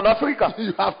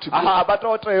 you have to go.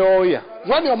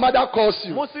 When your mother calls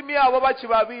you, come,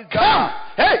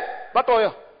 hey,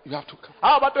 you have to come.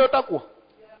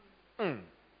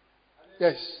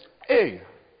 Yes. Hey.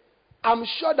 I'm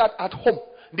sure that at home,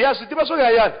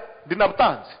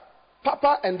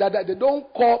 Papa and Dada, they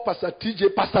don't call Pastor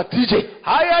TJ Pastor TJ.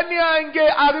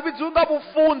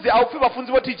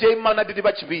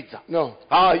 No.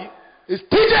 It's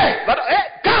TJ.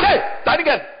 Come.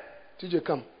 TJ,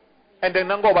 come. And then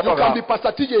you can be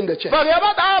Pastor TJ in the church. But at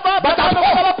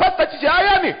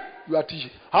home, you are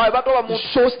TJ. It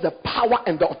shows the power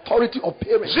and the authority of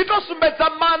parents.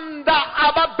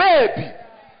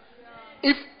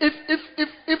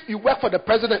 If you work for the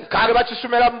president, President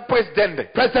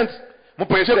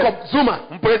Jacob Zuma,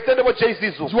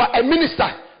 you are a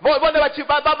minister. You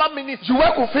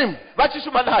work with him,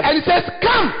 and he says,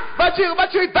 "Come."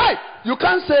 You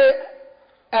can't say,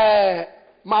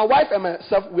 "My wife and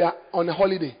myself, we are on a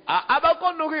holiday."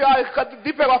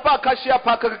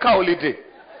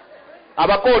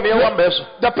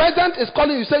 The president is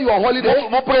calling you, say you are on holiday. You say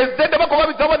you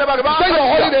are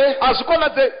on holiday.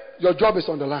 Your job is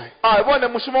on the line. How much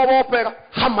God?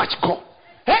 How much God?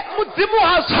 God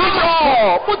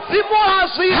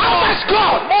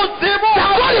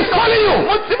is calling you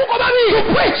to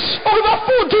preach,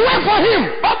 to work for Him.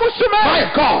 My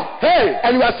God. Hey.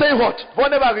 And you are saying what? You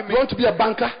want to be a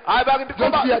banker? You want to be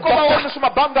a doctor?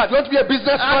 You want to be a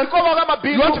businessman?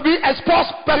 You want to be a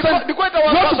sports person? You want to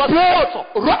play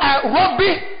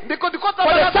rugby for the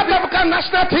South African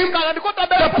national team?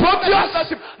 The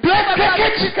Proteas?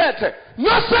 Play cricket?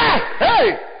 No, sir.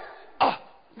 Hey.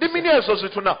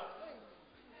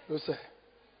 No, sir.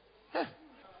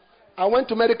 I went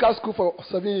to medical school for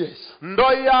 7 years.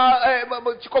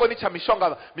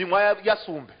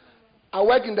 I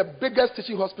work in the biggest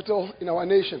teaching hospital in our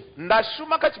nation. By the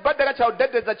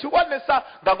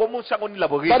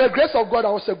grace of God, I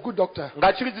was a good doctor.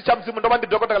 I was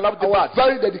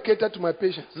very dedicated to my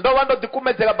patients.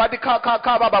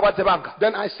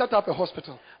 Then I set up a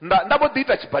hospital.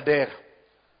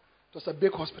 It was a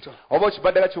big hospital.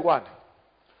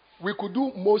 We could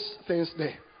do most things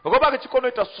there.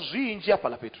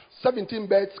 17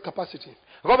 beds capacity.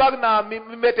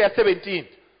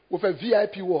 With a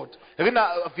VIP ward. I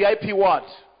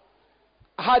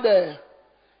had a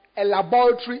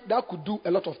laboratory that could do a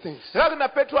lot of things. I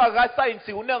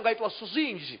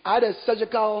had a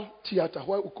surgical theater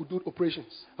where we could do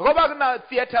operations. I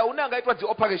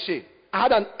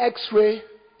had an X-ray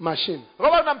machine.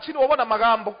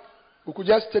 We could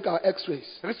just take our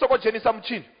X-rays.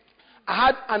 I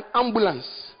had an ambulance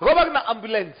Roba kuna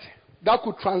ambulance. that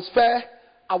could transfer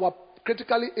our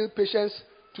critically ill patients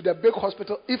to the big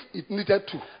hospital if it needed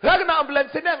to. Ragna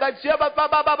ambulance ni angajia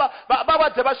baba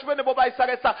zebashwene boba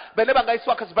isaresa bene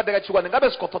bangaiswa kasibadega chikwane ngabe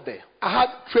zikoto there. I had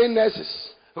trained nurses,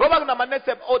 Roba kuna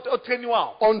manese o train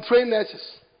wao. untrained nurses.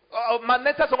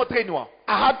 Manese so train wao.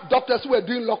 I had doctors who were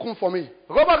doing locum for me.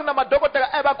 Roba kuna madokotela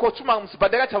eba kochuma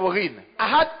msibadega chavorine. I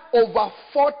had over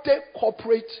 40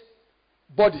 corporate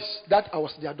bodies that I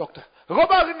was their doctor.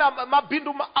 Roba kuna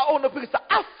mabindu ono pirisa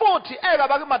a 40 eba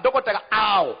bagi madokotela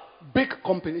ao. Big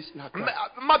companies in Accra.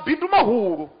 Mabindu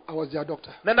mahuru. I was their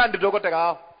doctor. Nenda ndi dokotela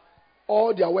ao.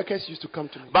 All their workers used to come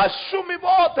to me. Bashumi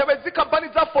bote bezi kampani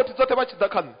za 40 zote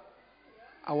bachidakana.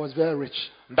 I was very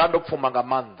rich. Ndando kufuma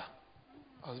ngamanda.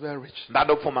 I was very rich.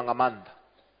 Ndando kufuma ngamanda.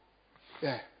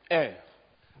 Yeah.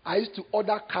 I used to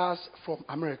order cars from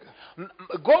America.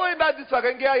 Going that this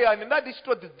wagengia yani ndadi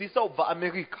shito this over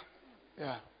America.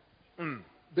 Yeah.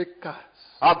 Big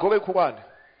cars. Gore kubani.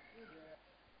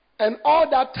 And all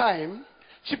that time,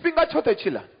 Chipinga chote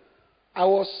chila. I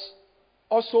was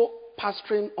also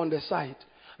pastoring on the side.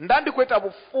 Ndandi kweta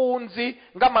bufunzi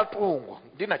ngamatungo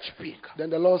ndina chipinga. Then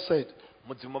the Lord said,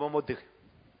 Mudzimu mamodiri.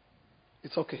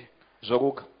 it's okay.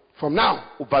 Zoruka. From now,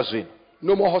 Upazini.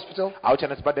 no more hospital,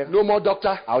 Auchana sibadera. no more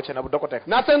doctor, Auchana budokoteka.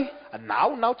 nothing. And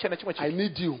now chena chimwe I chiki.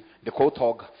 need you Ndiko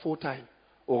utoga. full time.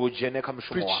 Urujene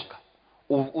kamshumo Preach.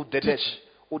 wanga. Udedeze.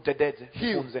 Udedeze.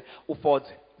 Heal. Ufunze.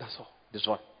 Ufodze. That's all. This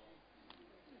one.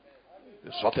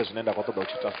 Zote zinaenda kwa toba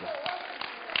uchitafu.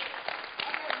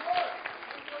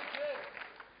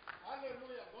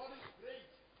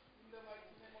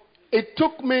 It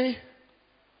took me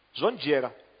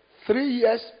Zonjera. 3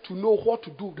 years to know what to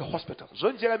do with the hospital.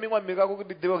 Zonjera mingwa miraku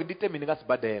kudite mininga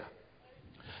sibadera.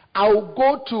 I'll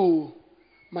go to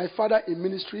my father in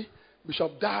ministry,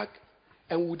 Bishop Dag,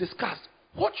 and we'll discuss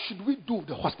what should we do with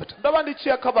the hospital. Ndaba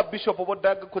ndichia kaba bishop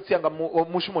obodaga kutsianga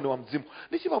mushimoni wa mzimu.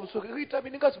 Nichiba busoke rita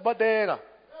mininga sibadera.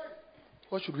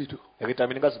 What should we do? Rita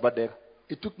mininga sibadera.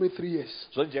 It took me 3 years.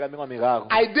 Zonjera mingwa miraku.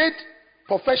 I did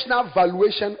professional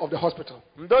valuation of the hospital.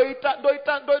 Ndo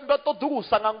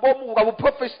todurusa ngangomu ngabu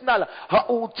professional. Ha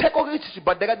ucheko kichi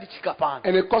sibadera ndichikapana.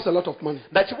 And it cost a lot of money.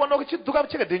 Ndachibona kichiduka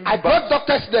mcheke I denjimba. brought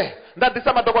doctors there.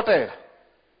 Ndadisa madokotela.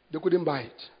 They couldn't buy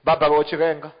it. Baba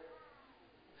rochirenga.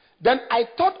 Then I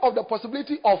thought of the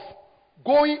possibility of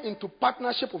going into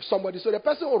partnership with somebody. So the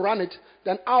person will run it,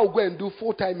 then I'll go and do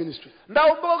full-time ministry.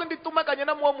 Ndaumboka ndituma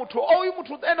kanyana mwa mutu. Oyi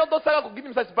mutu eno dosaka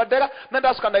kugini sibadera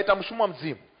nandasuka ndaita mushumo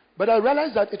mzimu. But I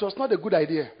realized that it was not a good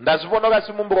idea. Ndazibona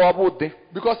kasi mumbro wabude.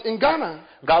 Because in Ghana,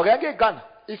 Ngaoyange Ghana.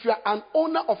 if you are an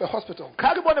owner of a hospital,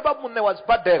 Karibone babu munne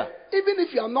wasibadera. even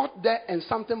if you are not there and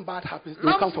something bad happens, they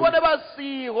will come for Namsibone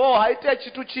you. basiho haite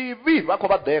chitu chibi bako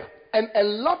badera. And a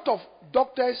lot of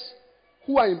doctors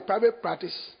who are in private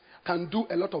practice can do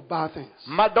a lot of bad things.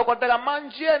 Madokotela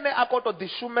manjene akoto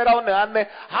dishumera one ane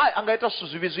hai angaita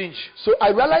suzubizu inji. So I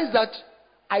realized that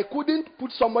I couldn't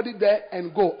put somebody there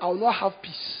and go. I will not have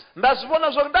peace.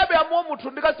 Ndazibona zo ndabe amu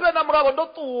mutu ndikasibe na murago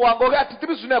ndotuwa ngoge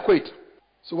atitibizune yakwita.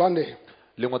 So one day,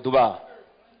 Lingwa duba.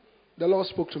 the Lord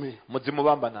spoke to me. Mudzimu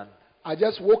bamba nani. I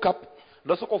just woke up,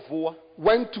 Ndosoko vuwa.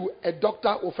 went to a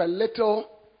doctor with a little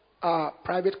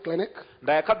private clinic,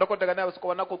 Ndayaka dokotela nawe siko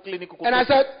wanako clinic ku. and I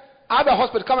said, I have a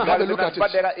hospital. Come and have a look at it.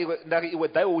 Badera iwe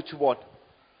dayo uchibona.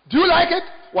 Do you like it?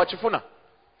 Wachifuna.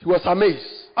 He was amazed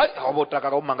Ai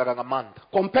abotaka umanga ngamanda.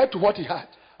 compared to what he had.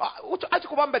 Uthi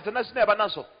achikubambedza nasineba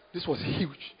naso. This was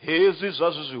huge. Hezi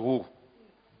zazizihulu.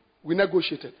 We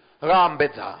negotiated,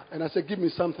 Rambedza. and I said, give me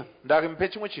something Ndarimpe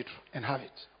chimwe chitu. and have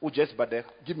it. Ujesi badera.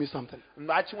 Give me something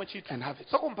Achimwe chitu. and have it.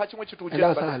 Sokumpa chimwe chitu And ujesi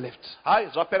that's how I badera. left. Hayi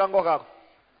zwaphela ngokako.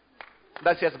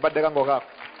 Ndasiyasi badera ngokako.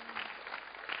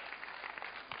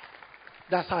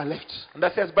 That's how I left.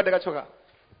 Ndasiyasi badera choka.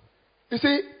 You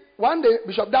see, one day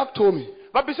Bishop Dag told me,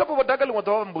 Babishopu bodaga lingwa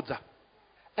wambudza.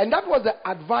 and that was the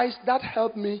advice that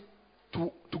helped me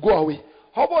to go away.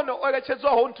 Hobone oletshedzwa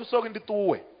ho ntusoki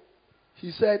ndituwe.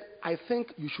 He said, I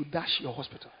think you should dash your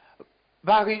hospital.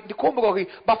 Bari ndikhomba ukuthi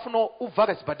bafuna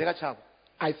uvaka sibadela chabo.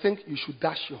 I think you should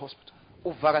dash your hospital.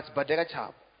 Uvaka sibadela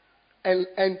chabo.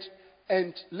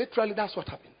 And literally that's what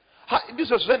happened. Ha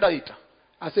ndizo zvendaita.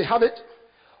 I say, have it.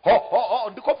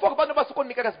 Ndikopfoka bana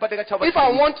basikunika sibadela chabo. If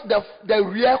I want the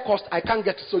real cost, I can't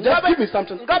get it. So just give me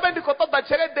something. Ngabe ndikotoda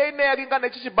chelede ine yakinga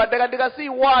nechichi badela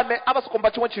ndikasiwane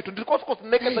abasikomba chimwe chitu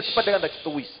ndikosikosinikeza chibadela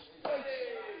ndachituwisa.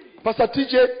 Pastor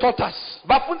TJ taught us.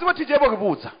 Bafunzi botije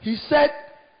bokubudza. He said,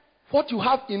 what you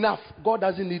have enough, God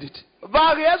doesn't need it.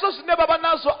 Bari ezo sine baba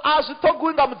nazo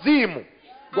azitogwinga mdzimu.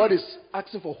 God is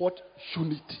asking for what you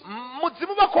need.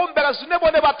 Mudzimu bakombera sine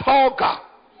bone batoga.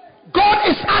 God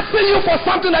is asking you for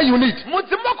something that you need. Put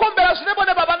down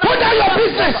your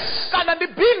business.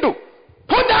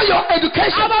 Put down your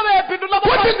education.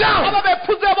 Put it down.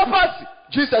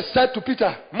 Jesus said to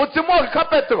Peter, what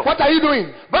are you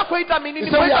doing? He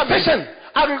said, we are fishing.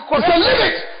 He said, leave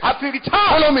it.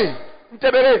 Follow me.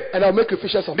 And I'll make you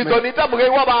fishers of men.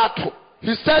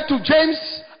 He said to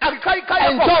James and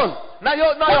John, what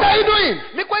are you doing?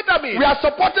 We are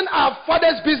supporting our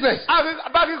father's business.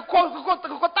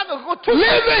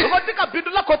 Leave it.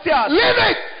 Leave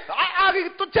it.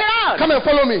 Come and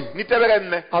follow me.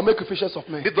 I'll make you fishers of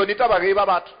men.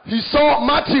 He saw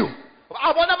Matthew.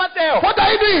 What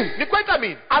are you doing?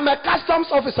 I'm a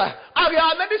customs officer. Tax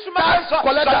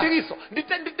collector.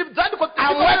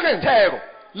 I'm working.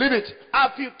 Leave it.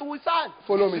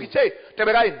 Follow me. Today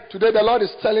the Lord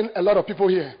is telling a lot of people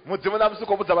here.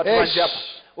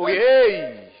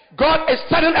 God is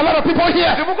telling a lot of people here.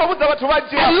 A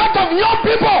lot of young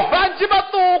people.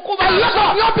 A lot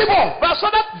of young people.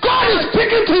 God is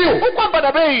speaking to you.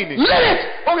 Leave it.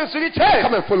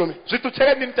 Come and follow me.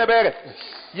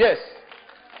 Yes. Yes.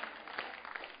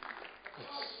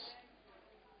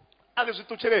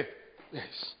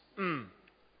 Yes.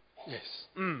 Yes.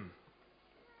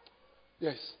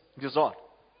 Yes.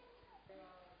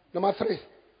 Number three.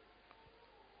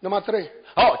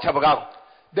 Oh, Chabagao.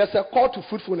 There's a call to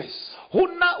fruitfulness. God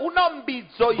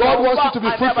wants you to be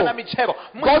fruitful.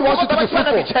 God wants you to be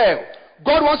fruitful.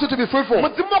 God wants you to be fruitful. As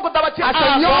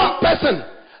a young person,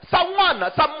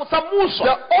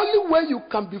 the only way you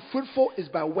can be fruitful is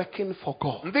by working for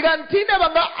God.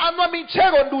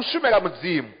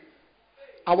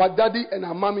 Our daddy and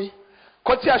our mommy,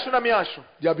 they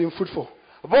have been fruitful.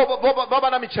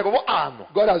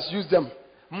 God has used them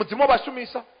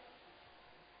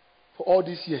for all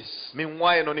these years. They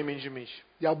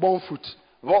are born fruit.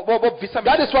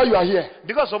 That is why you are here.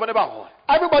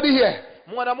 Everybody here,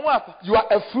 you are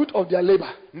a fruit of their labor.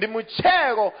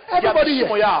 Everybody here,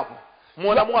 you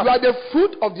are the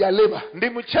fruit of their labor.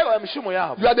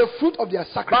 You are the fruit of their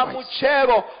sacrifice.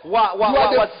 You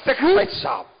are the fruit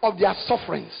of their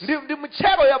sufferings.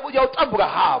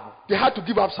 They had to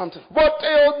give up something.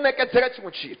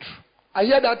 I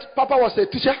hear that Papa was a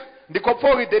teacher.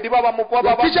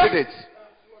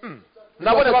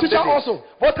 Teacher also.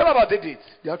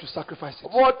 They have to sacrifice it.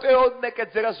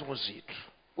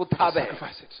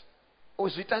 Sacrifice it.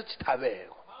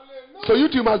 So you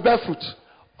too must bear fruit.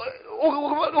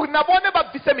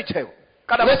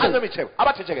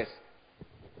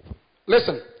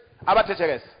 Listen.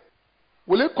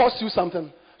 Will it cost you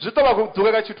something? It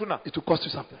will cost you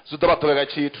something.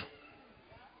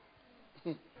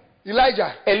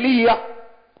 Elijah.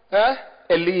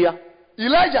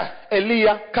 Elijah.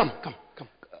 Come.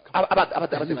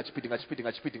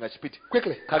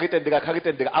 Quickly.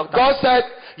 God said,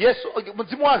 yes,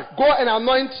 go and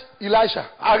anoint Elisha.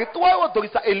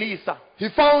 He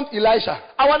found Elisha.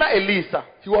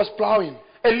 He was plowing.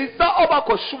 He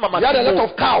had a lot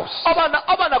of cows.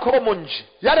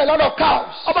 He had a lot of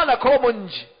cows.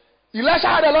 Elisha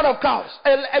had a lot of cows.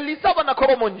 Then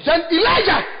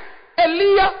Elijah,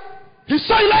 he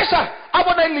saw Elisha.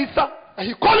 And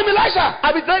he called him Elisha.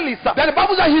 Then the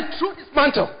Bible says he threw his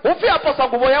mantle. He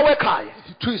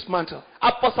threw his mantle.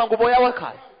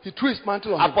 He threw his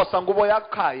mantle on him.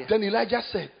 Then Elijah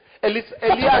said, what have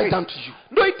I done to you?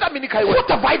 What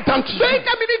have I done to you?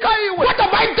 What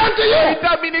have I done to you?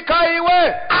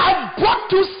 I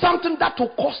brought you something that will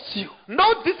cost you.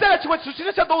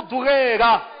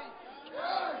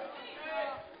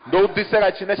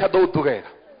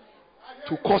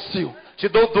 To cost you.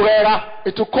 It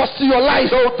will cost you your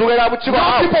life. Young people,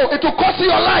 it will cost you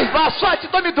your life. It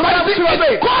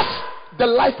cost the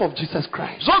life of Jesus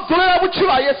Christ.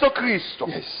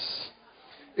 Yes.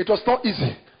 It was not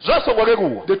easy.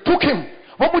 They took him,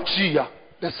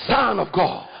 the Son of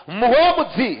God.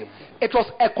 It was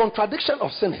a contradiction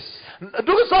of sinners. The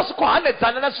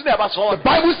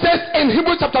Bible says in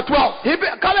Hebrews chapter 12,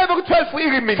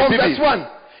 from verse 1,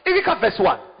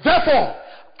 therefore,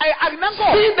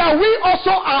 see that we also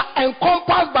are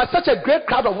encompassed by such a great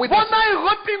crowd of witnesses.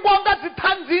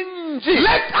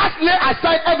 Let us lay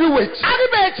aside every weight and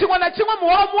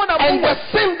the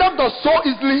sin that does so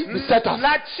easily beset us. And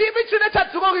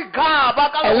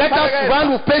let us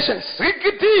run with patience the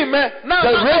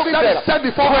race that is set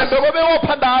before us,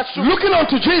 looking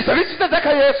unto Jesus,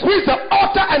 who is the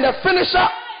author and the finisher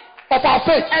of our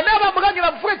faith, who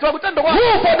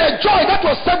for the joy that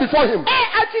was set before him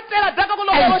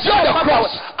endured the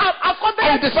cross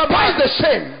and despised the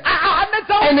shame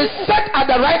and is set at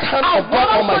the right hand of God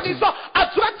Almighty.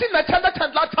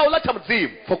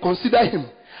 For consider him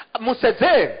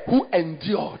musedzeni who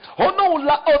endured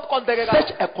honoula okondeleka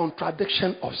such a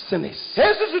contradiction of sinners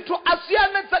hezwi zwithu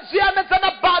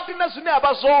asiyanedzana badi na zwine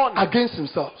abazona against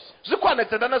himself.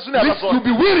 zikwanedzana na zwine This, you'll abazona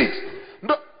be wearied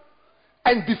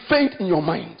and be faint in your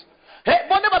mind.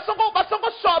 bone basongo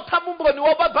shotha mumboni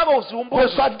wobabhaka The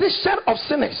uzumbuzo tradition of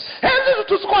sinners. hezwi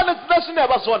zwithu zikwanedzana zwine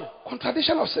abazona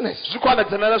Contradiction of sinners.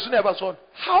 zikwanedzana na zwine abazona.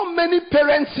 How many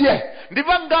parents here?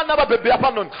 Ndivangana babebi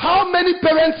apanoni. How many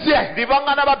parents here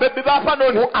Ndivangana babebi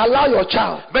apanoni. will allow your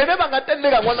child Bene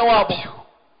bangatendeka mwana wabo.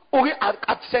 Uki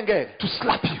atsengele. to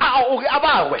slap you, Uki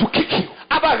abawe. to kick you,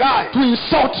 Abagaye. to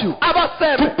insult you,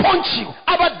 Abaseme. to punch you?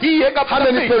 Abadiye How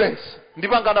many parents?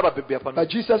 Ndivangana babebi apanoni. But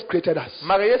Jesus created us.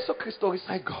 Mara Yesu Kristo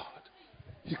My God,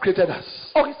 He created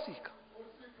us. orisika.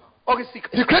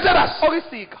 He created us,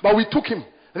 Orisika. but we took Him.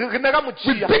 We beat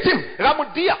Him.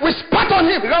 Ramudia. We spat on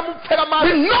Him. We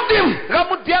knocked Him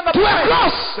to a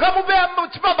cross.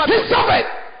 He suffered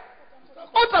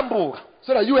Otambura.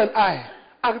 so that you and I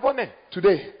Akibone.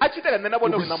 today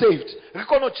will be saved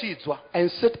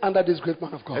and sit under this great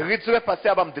man of God. And you say that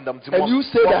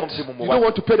you don't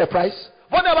want to pay the price.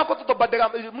 You have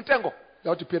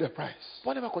to pay the price.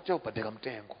 You have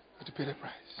to pay the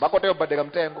price.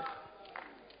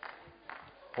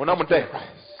 Una Pay the mutengo. price.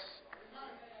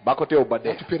 Bakote You have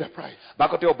obadera. to pay the price.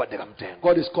 Bakote obadera mutengo.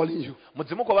 God is calling you.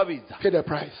 Mudzimuko babiza. Pay the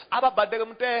price. Ababadera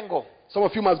mutengo. Some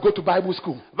of you must go to Bible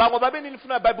school. Bango babini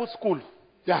nifuna Bible school.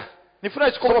 Yeah.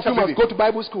 Nifuna Some chikomo of cha you must Bibili. go to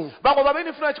Bible school. Bango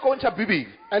babini nifuna chikomo cha Bibili.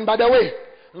 And by the way,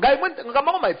 Ngaimwe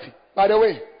maifi.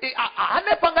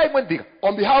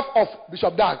 on behalf of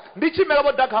Bishop Doug, Ndichi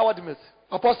megabo Doug Howard Mills.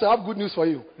 Apostle, I have good news for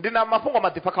you. Ndina mafungo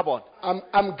madipa kabona.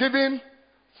 I'm giving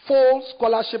full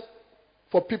scholarship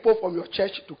for people from your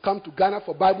church to come to Ghana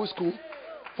for Bible school,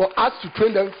 for us to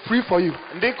train them free for you.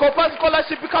 Ndikopa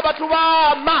scholarship kabatu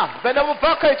bama. Bene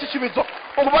buvaka ichichimizo.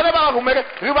 Ukubone bagumeke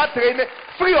riba train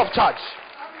free of charge.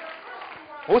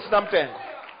 Usina mtengo.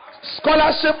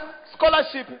 Scholarship,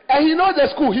 and he knows the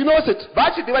school. He knows it.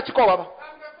 Bachi diwa chiko baba.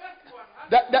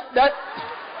 That.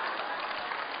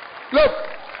 Look,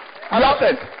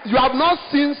 you have not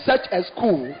seen such a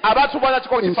school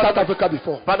in South Africa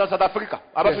before. South Africa.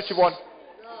 Abatu chibona.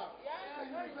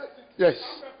 Yes.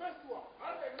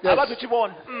 Abatu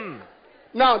chibona.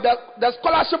 Now, the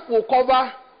scholarship will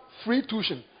cover free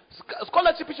tuition.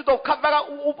 Scholarship should cover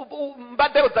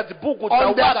mbadelo za zibuku za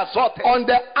ubara zote. On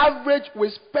the average, we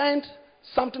spend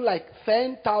something like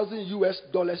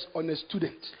 $10,000 on a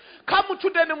student. Kamu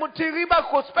chudeni mutiriba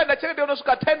ko spend chere de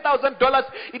onosuka $10,000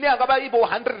 ini angaba ibo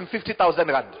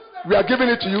 150,000 rand. We are giving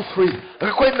it to you free.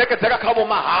 Rikoineketeka kabo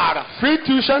mahara. Free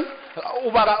tuition,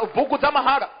 Ubara buku za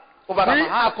mahara. Ubara free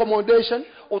mahara. accommodation.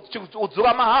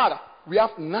 Udzura mahara. We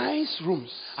have nice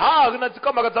rooms. Rina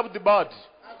zikama za budibadi.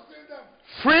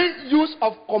 Free use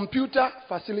of computer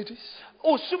facilities.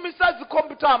 Ushumisa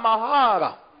computer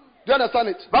mahara. Do you understand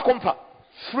it? Bakumpa.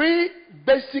 Free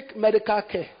basic medical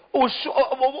care.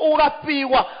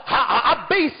 Urapiwa ha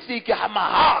basic ha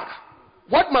mahara.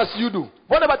 What must you do?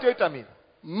 What about your vitamin?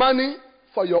 Money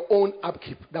for your own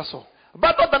upkeep. That's all.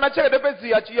 But not an achere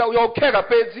pezi ya ukera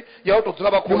pezi ya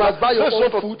utodzula bakuru. You must buy your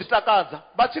own food. Ditakaza.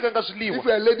 Bachika ngaziliwa. If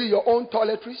you're a lady, your own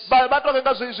toiletries. Batoke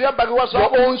ngaziyambariwa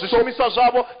zabo. Your own soap. Zishumisa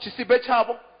zabo. Chisibe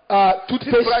chabo.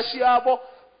 Toothpaste. Brush yabo.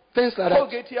 Things like that.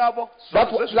 Colgate yabo.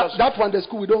 That one, the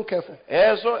school we don't care for.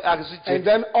 And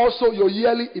then also your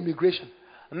yearly immigration.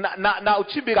 Na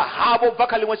uchibira habo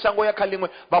vakalimwe chango ya kalimwe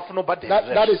bafuno bade.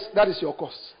 That is your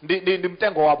cost. Ndi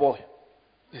mtengo wabo.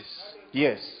 Yes.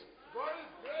 Yes.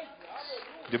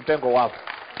 Ndi mtengo wabo.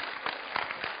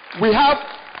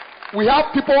 We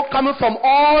have people coming from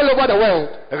all over the world.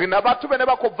 Rina batu bene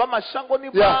bakova mashango ni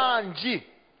banji.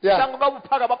 Chango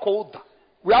ngabupaka bakouda.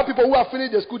 We have people who have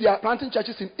finished the school. They are planting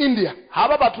churches in India. In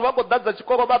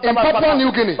Papua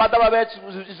New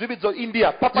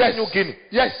Guinea.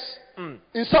 Yes.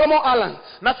 In Solomon Islands.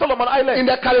 In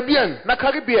the Caribbean.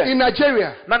 In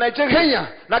Nigeria. Kenya.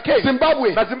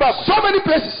 Zimbabwe. So many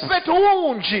places.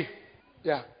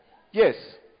 Yeah. Yes.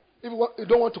 If you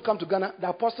don't want to come to Ghana, the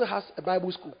apostle has a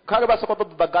Bible school.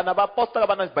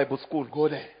 Go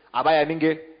there.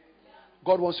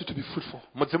 God wants you to be fruitful.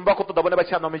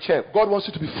 God wants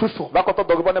you to be fruitful.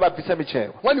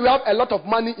 When you have a lot of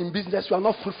money in business, you are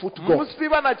not fruitful to God.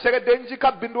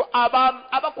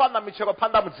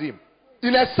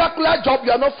 In a secular job,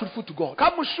 you are not fruitful to God.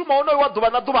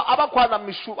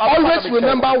 Always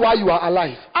remember why you are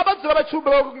alive.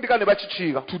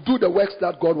 To do the works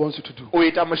that God wants you to do.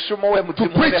 To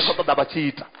preach.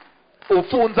 To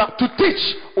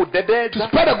teach. To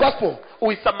spread the gospel. To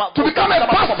become a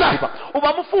pastor. To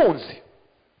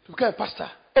become a pastor.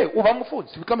 uva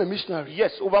mufunzi. To become a missionary.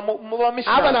 Yes, uva I have an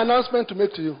missionary. announcement to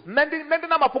make to you.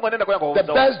 Nendina mapungo nenda kwa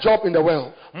The best job in the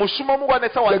world, mushumo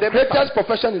mugwanesa wa the greatest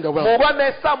profession in the world,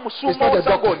 mugwanesa It's mushumo not a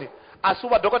doctor. osangoni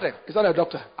asuba dokotela. is not a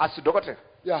doctor. Asi dokotela.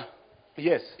 Yeah.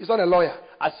 Yes. It's not a lawyer.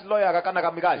 Asi lawyer kakana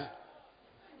kamikazi.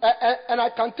 And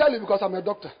I can tell you because I'm a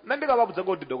doctor. Nendika babudza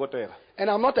ngodi dokotela. And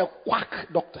I'm not a quack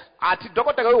doctor. Ati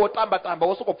dokotela wewe tamba tamba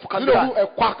wosoko You know pfukandira. who a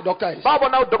quack doctor is? Baba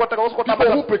na dokotela wosoko tamba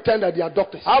People who tamba. pretend that they are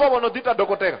doctors. Aba bonodita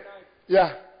dokotela.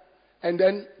 Yeah. And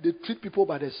then they treat people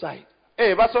by the side.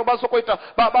 Basoko ita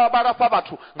barapa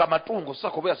bathu ngamatungo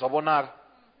sakobuya zwabonaka.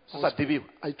 Sasadibiwa.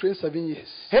 I trained 7 years.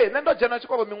 Nendo jena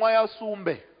chikolo mingwa ya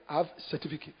sumbe. I have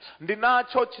certificate.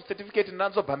 Ndinacho certificate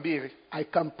nazo bambiri. I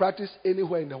can practice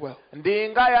anywhere in the world.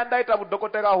 Ndingaya ndaita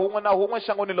budokotela humwe na humwe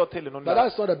shangoni lotele But nonda.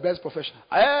 that's not the best profession.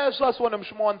 So asiwone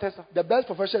mshumo wa ntesa. The best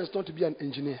profession is not to be an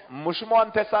engineer. Mshumo wa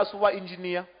ntesa asuwa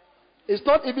engineer. It's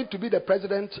not even to be the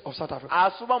president of South Africa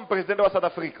Asuba mpresidente wa South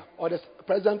Africa. or the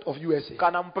president of USA.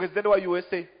 Kana mpresidente wa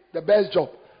USA. The best job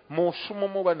Mushumo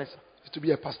mugwanesa. is to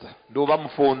be a pastor. Ndoba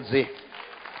mfunzi.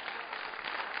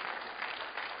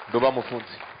 Ndoba mfunzi.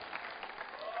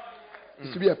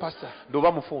 Is to be a pastor.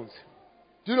 Ndoba mfunzi.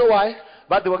 Do you know why?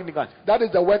 Bade wakindikani. That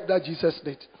is the work that Jesus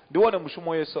did. Ndiwone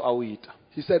mshumo Yesu awita.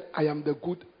 He said, I am the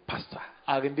good pastor.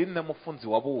 Arindine mfunzi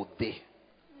wabude.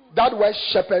 That word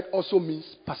shepherd also means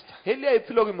pastor. Heli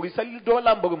ayitsilo kimurisa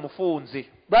lidola mbo mfunzi.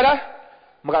 Brother,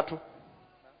 Mkatu.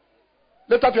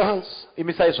 lift up your hands.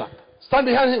 Imisaizwa. Stand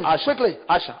behind him Asha. quickly.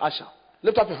 Asha.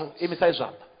 Lift up your hands.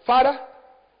 Imisaizwa. Father,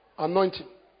 anoint him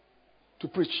to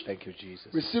preach. Thank you, Jesus.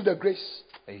 Receive the grace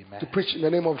Amen. to preach in the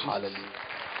name of Jesus. Hallelujah.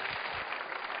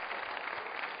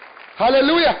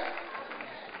 Hallelujah.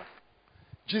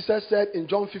 Jesus said in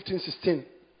John 15:16.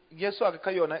 Yesu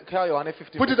akakayona Yohane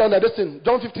 15. Put it on the distance.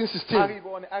 John 15:16.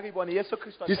 Aribone Yesu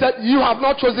Kristo. He said, you have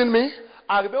not chosen me,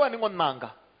 Aribewa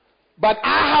ningonanga. but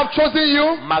I have chosen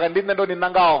you Mara ndine ndo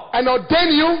ninangao. and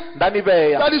ordained you Ndani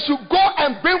beya. that you should go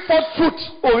and bring forth fruit.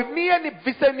 Oniye ni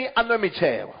viseni anwe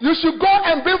michewa. You should go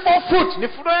and bring forth fruit,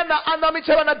 Nifunoye na anwe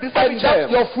michewa na disa and that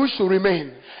michewa. your fruit should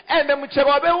remain. Ende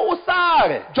michewa be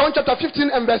usare. John chapter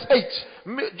 15 and verse 8.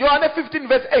 Yohane 15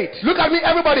 verse 8. Look at me,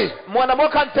 everybody. Mwana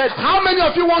moka ntete. How many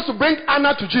of you wants to bring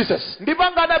honor to Jesus?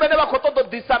 Ndibanga na bene bakotodo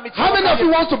disa michewa. How many of you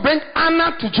wants to bring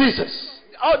honor to Jesus?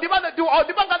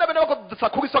 Ndibanga na bene bakotodo disa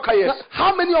kurisoka Yesu.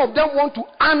 How many of them want to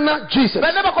honor Jesus?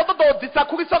 Bene bakotodo disa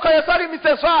kurisoka Yesu ari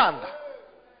miseswanga.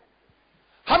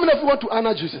 How many of you want to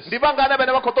honor Jesus? Ndibanga na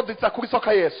bene bakotodo disa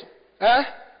kurisoka Yesu.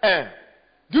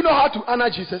 Do you know how to honor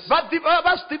Jesus? What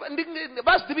must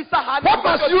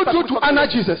you do to honor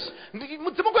Jesus? Be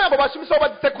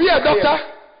a doctor?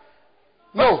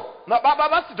 No.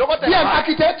 Be an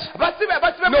architect?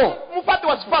 No.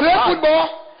 Play football?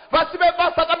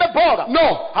 No.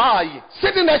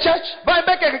 Sit in the church?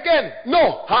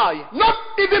 No. Not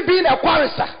even being a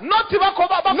chorister. Not even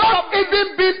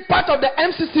being part of the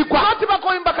MCC choir.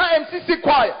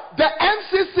 The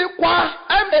MCC choir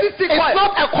is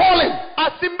not a calling.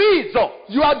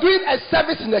 You are doing a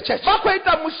service in the church.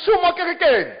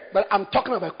 But I'm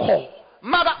talking about a call.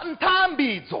 A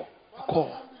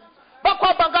call.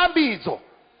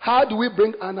 How do we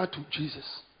bring honor to Jesus?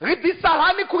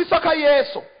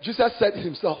 Jesus said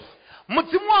himself how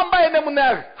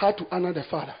to honor the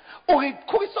Father.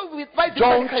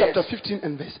 John chapter 15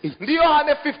 and verse 8.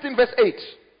 Yohane 15 verse 8.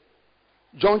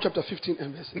 John chapter 15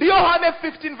 and verse 8. Yohane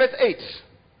 15 verse 8.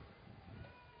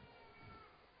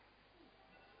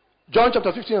 John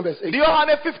chapter 15 and verse 8.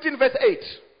 Yohane 15 verse 8.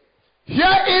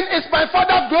 Herein is my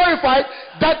Father glorified,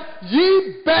 that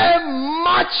ye bear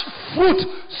much fruit,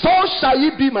 so shall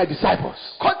ye be my disciples.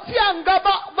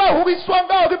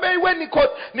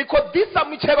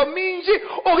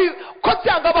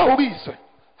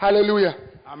 Hallelujah.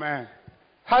 Amen.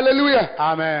 Hallelujah.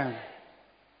 Amen.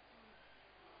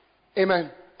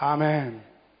 Amen. Amen.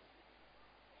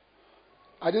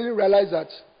 I didn't realize that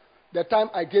the time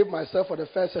I gave myself for the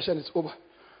first session is over.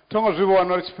 Tongo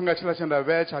zvivono uri chipinga chila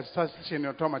chendavecha chisasisheni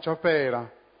yotoma chopera.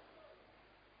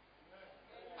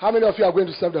 How many of you are going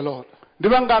to serve the Lord?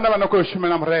 Ndivanganda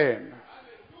vanokushumira murena.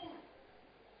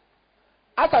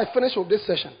 As I finish with this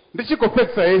session,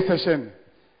 ndichikopedzisa hii session,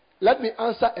 let me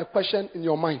answer a question in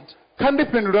your mind.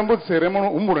 kandipindure mbudziso iri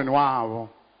muumburweni wavo.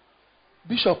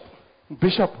 Bishop,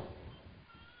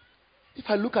 if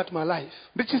I look at my life,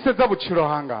 ndichisedza butshilo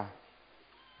hanga,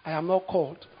 I am not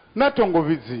called.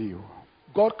 natongovidziwa.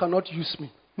 God cannot use me.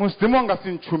 Mudzimu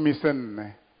angasindichumise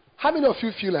nne. How many of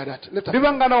you feel like that?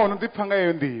 ndivangana ono ndipfanga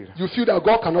iyo ndira. You feel that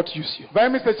God cannot use you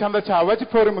vaimise chanda chavo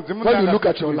vachipfa uri mudzimu when you look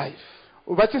at your life.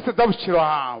 vachisedza butshilo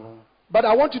havo. But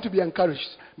I want you to be encouraged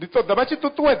nditodza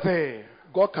vachitutuwedzera.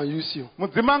 God can use you.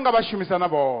 mudzimu angavashumisa na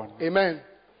vona. Amen.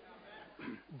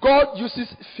 God uses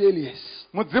failures.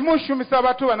 mudzimu ushumisa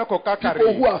vatu vanoko People who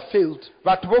kakarika, have failed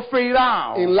vatu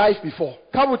vofeirawo in life before.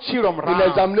 kha vutshilo In murahu,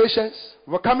 examinations,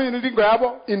 kha milingo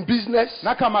yavo, in business,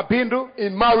 na kha mabindu,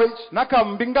 in marriage. na kha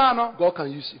mbingano, God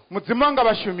can use you. mudzimu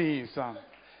angavashumisa.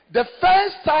 The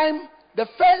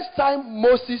first time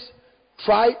Moses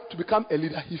tried to become a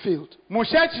leader, he failed.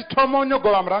 mushe achithoma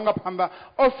unyogova murangaphanḓa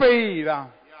o feila,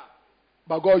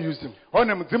 But God used him.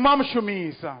 hone mudzimu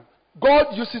amushumisa. God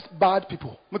uses bad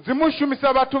people. mudzimu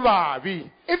ushumisa vatu vavi.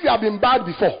 If you have been bad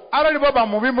before, arali vo va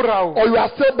muvi murahu or you are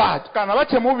still bad, kana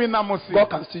vache muvi namusi, God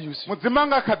can still use you. mudzimu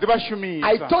angakhaḓi I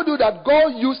vashumisa. told you that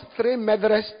God used 3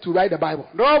 murderers to write the Bible.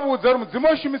 ndo vavudza uri mudzimu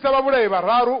oshumisa vavulayi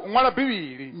vararu u ṅwala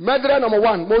bivhili. Murderer number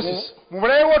 1, Moses.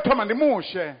 muvulayi wo thoma ndi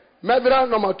mushe, Murderer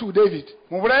number 2, David.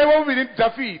 muvulayi wa vuvhili ndi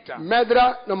dafita,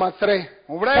 Murderer number 3.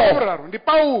 muvulayi wa vuraru ndi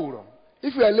paulo.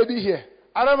 If you are a lady here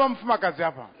arali va mufumakadzi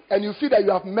apa and you feel that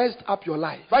you have messed up your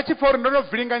life, va tshi pfa uri ndo no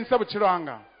bvilinganyisa vutshilo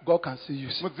hanga, God can still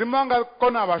use you. mudzimu anga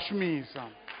kona a vashumisa.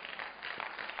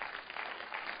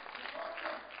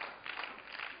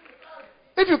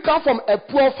 If you come from a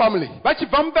poor family, va tshi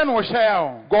bva muṱani wo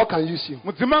shayaho, God can use you.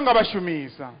 mudzimu anga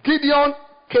vashumisa. Gideon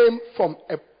came from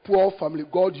a poor family.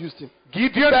 God used him.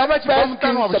 gideon a va tshi bva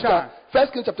muṱani wa vhushaya. 1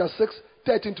 Kings chapter 6,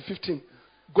 13 to 15.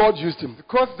 God used him.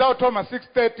 khosi dza u thoma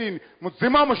 6:13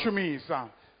 mudzimu a mushumisa.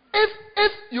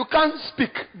 If you can't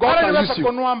speak, God arali can va use sa you.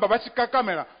 koni u amba va tshi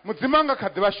kakamela, mudzimu anga kha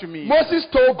ḓi vashumisa. Moses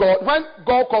told God, when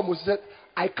God called Moses, he said,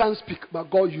 I can't speak, but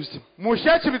God used him. mushe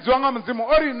a tshi vhidziwa nga mudzimu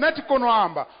ori nne ti koni u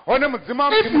amba, hone mudzimu a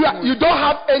If you don't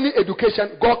have any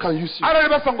education, God can use you. arali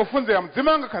va songo funzea, mudzimu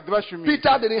anga kha ḓi vashumisa.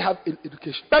 Peter didn't have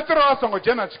education. petro a songo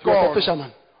dzhena He was a tshikolo,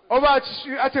 fisherman. o vha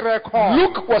a tshi rekhoda.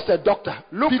 Luke was a doctor.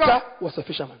 Luka- Peter was a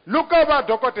fisherman. luka o vha a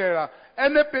dokotela,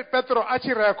 ene petro a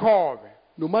tshi rekhove.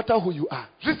 No matter who you are,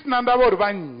 zwi si na ndavha uri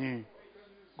va nnyi,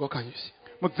 God can use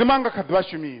you. mudzimu anga kha ḓi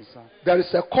vashumisa. There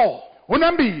is a call hu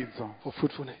na mbidzo for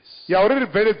fruitfulness. ya uri ri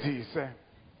bveledzise.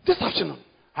 This afternoon,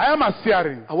 haya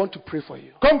masiari I want to pray for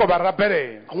you. kongo va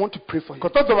rabelela, I want to pray for you. kho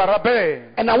ṱoḓa va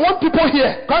rabelela, And I want people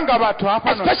here, kanga vhathu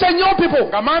hafhano, especially young people,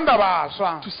 nga maanḓa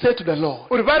vhaswa, to say to the Lord,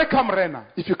 uri va ri kha murena,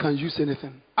 if you can use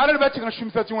anything, arali va tshi nga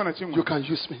shumisa tshiṅwe na you tshiṅwe, can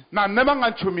use me. na nne va nga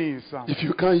ntshumisa. If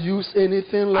you can use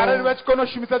anything, arali Lord, va tshi kona u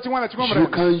shumisa tshiṅwe na tshiṅwe you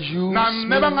murena, can use na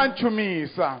nne va nga me.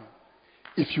 ntshumisa.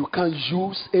 If you can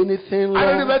use anything,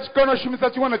 arali va Lord, tshi kona u shumisa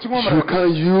tshiṅwe na tshiṅwe you murena,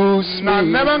 can use na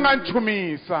nne va me. nga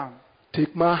ntshumisa.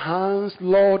 Take my hands,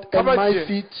 Lord, Kha and vha my dzhie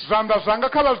feet. zwanḓa zwanga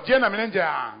kha vha zwi dzhie na milenzhe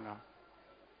yanga,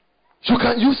 You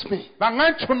can use me. va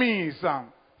nga ntshumisa.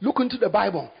 Look into the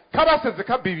Bible. kha vha sedze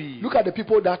kha bivhili, Look at the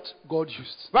people that God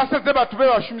used. vha sedze vhathu vhe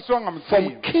vha shumisiwa nga From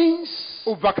mudzimu, kings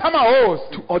u bva kha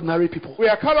mahosi to ordinary people. u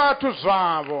ya kha vhathu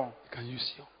zwavho, He can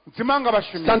use you. mudzimu anga vha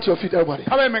Stand shumisa. to your feet, everybody.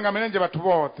 kha vha ime nga milenzhe vhathu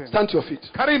vhoṱhe, Stand to your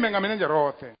feet. kha ri ime nga milenzhe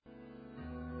roṱhe.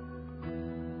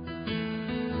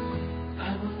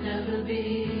 I will never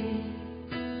be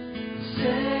the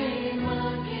same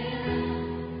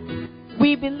again.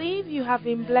 We believe you have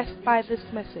been blessed by this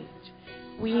message.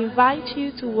 We invite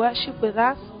you to worship with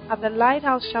us at the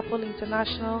Lighthouse Chapel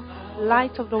International,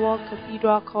 Light of the World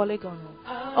Cathedral, Kolegono,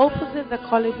 opposite the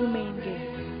Kolebu main gate.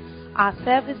 Our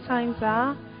service times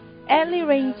are early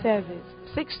rain service,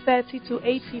 6:30 to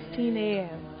 8:15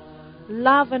 a.m.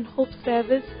 Love and Hope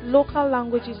service, local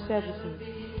languages services,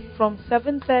 from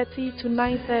 7:30 to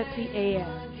 9:30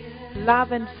 a.m.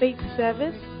 Love and Faith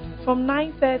service, from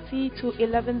 9:30 to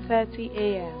 11:30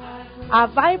 a.m. Our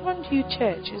Vibrant Youth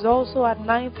Church is also at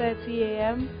 9:30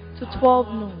 a.m. to 12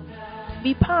 noon.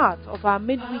 Be part of our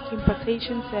midweek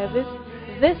impartation service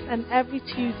this and every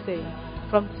Tuesday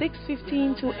from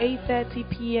 6:15 to 8:30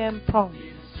 p.m. prompt.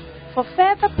 For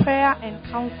further prayer and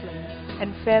counseling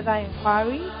and further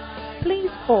inquiry,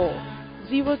 please call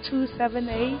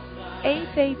 0278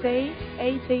 888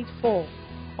 884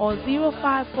 or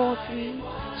 0543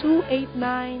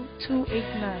 289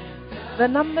 289. The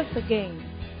numbers again,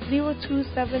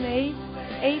 0278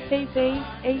 888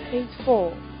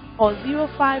 884 or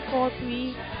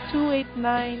 0543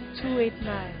 289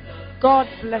 289. God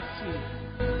bless you.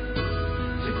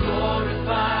 To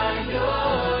glorify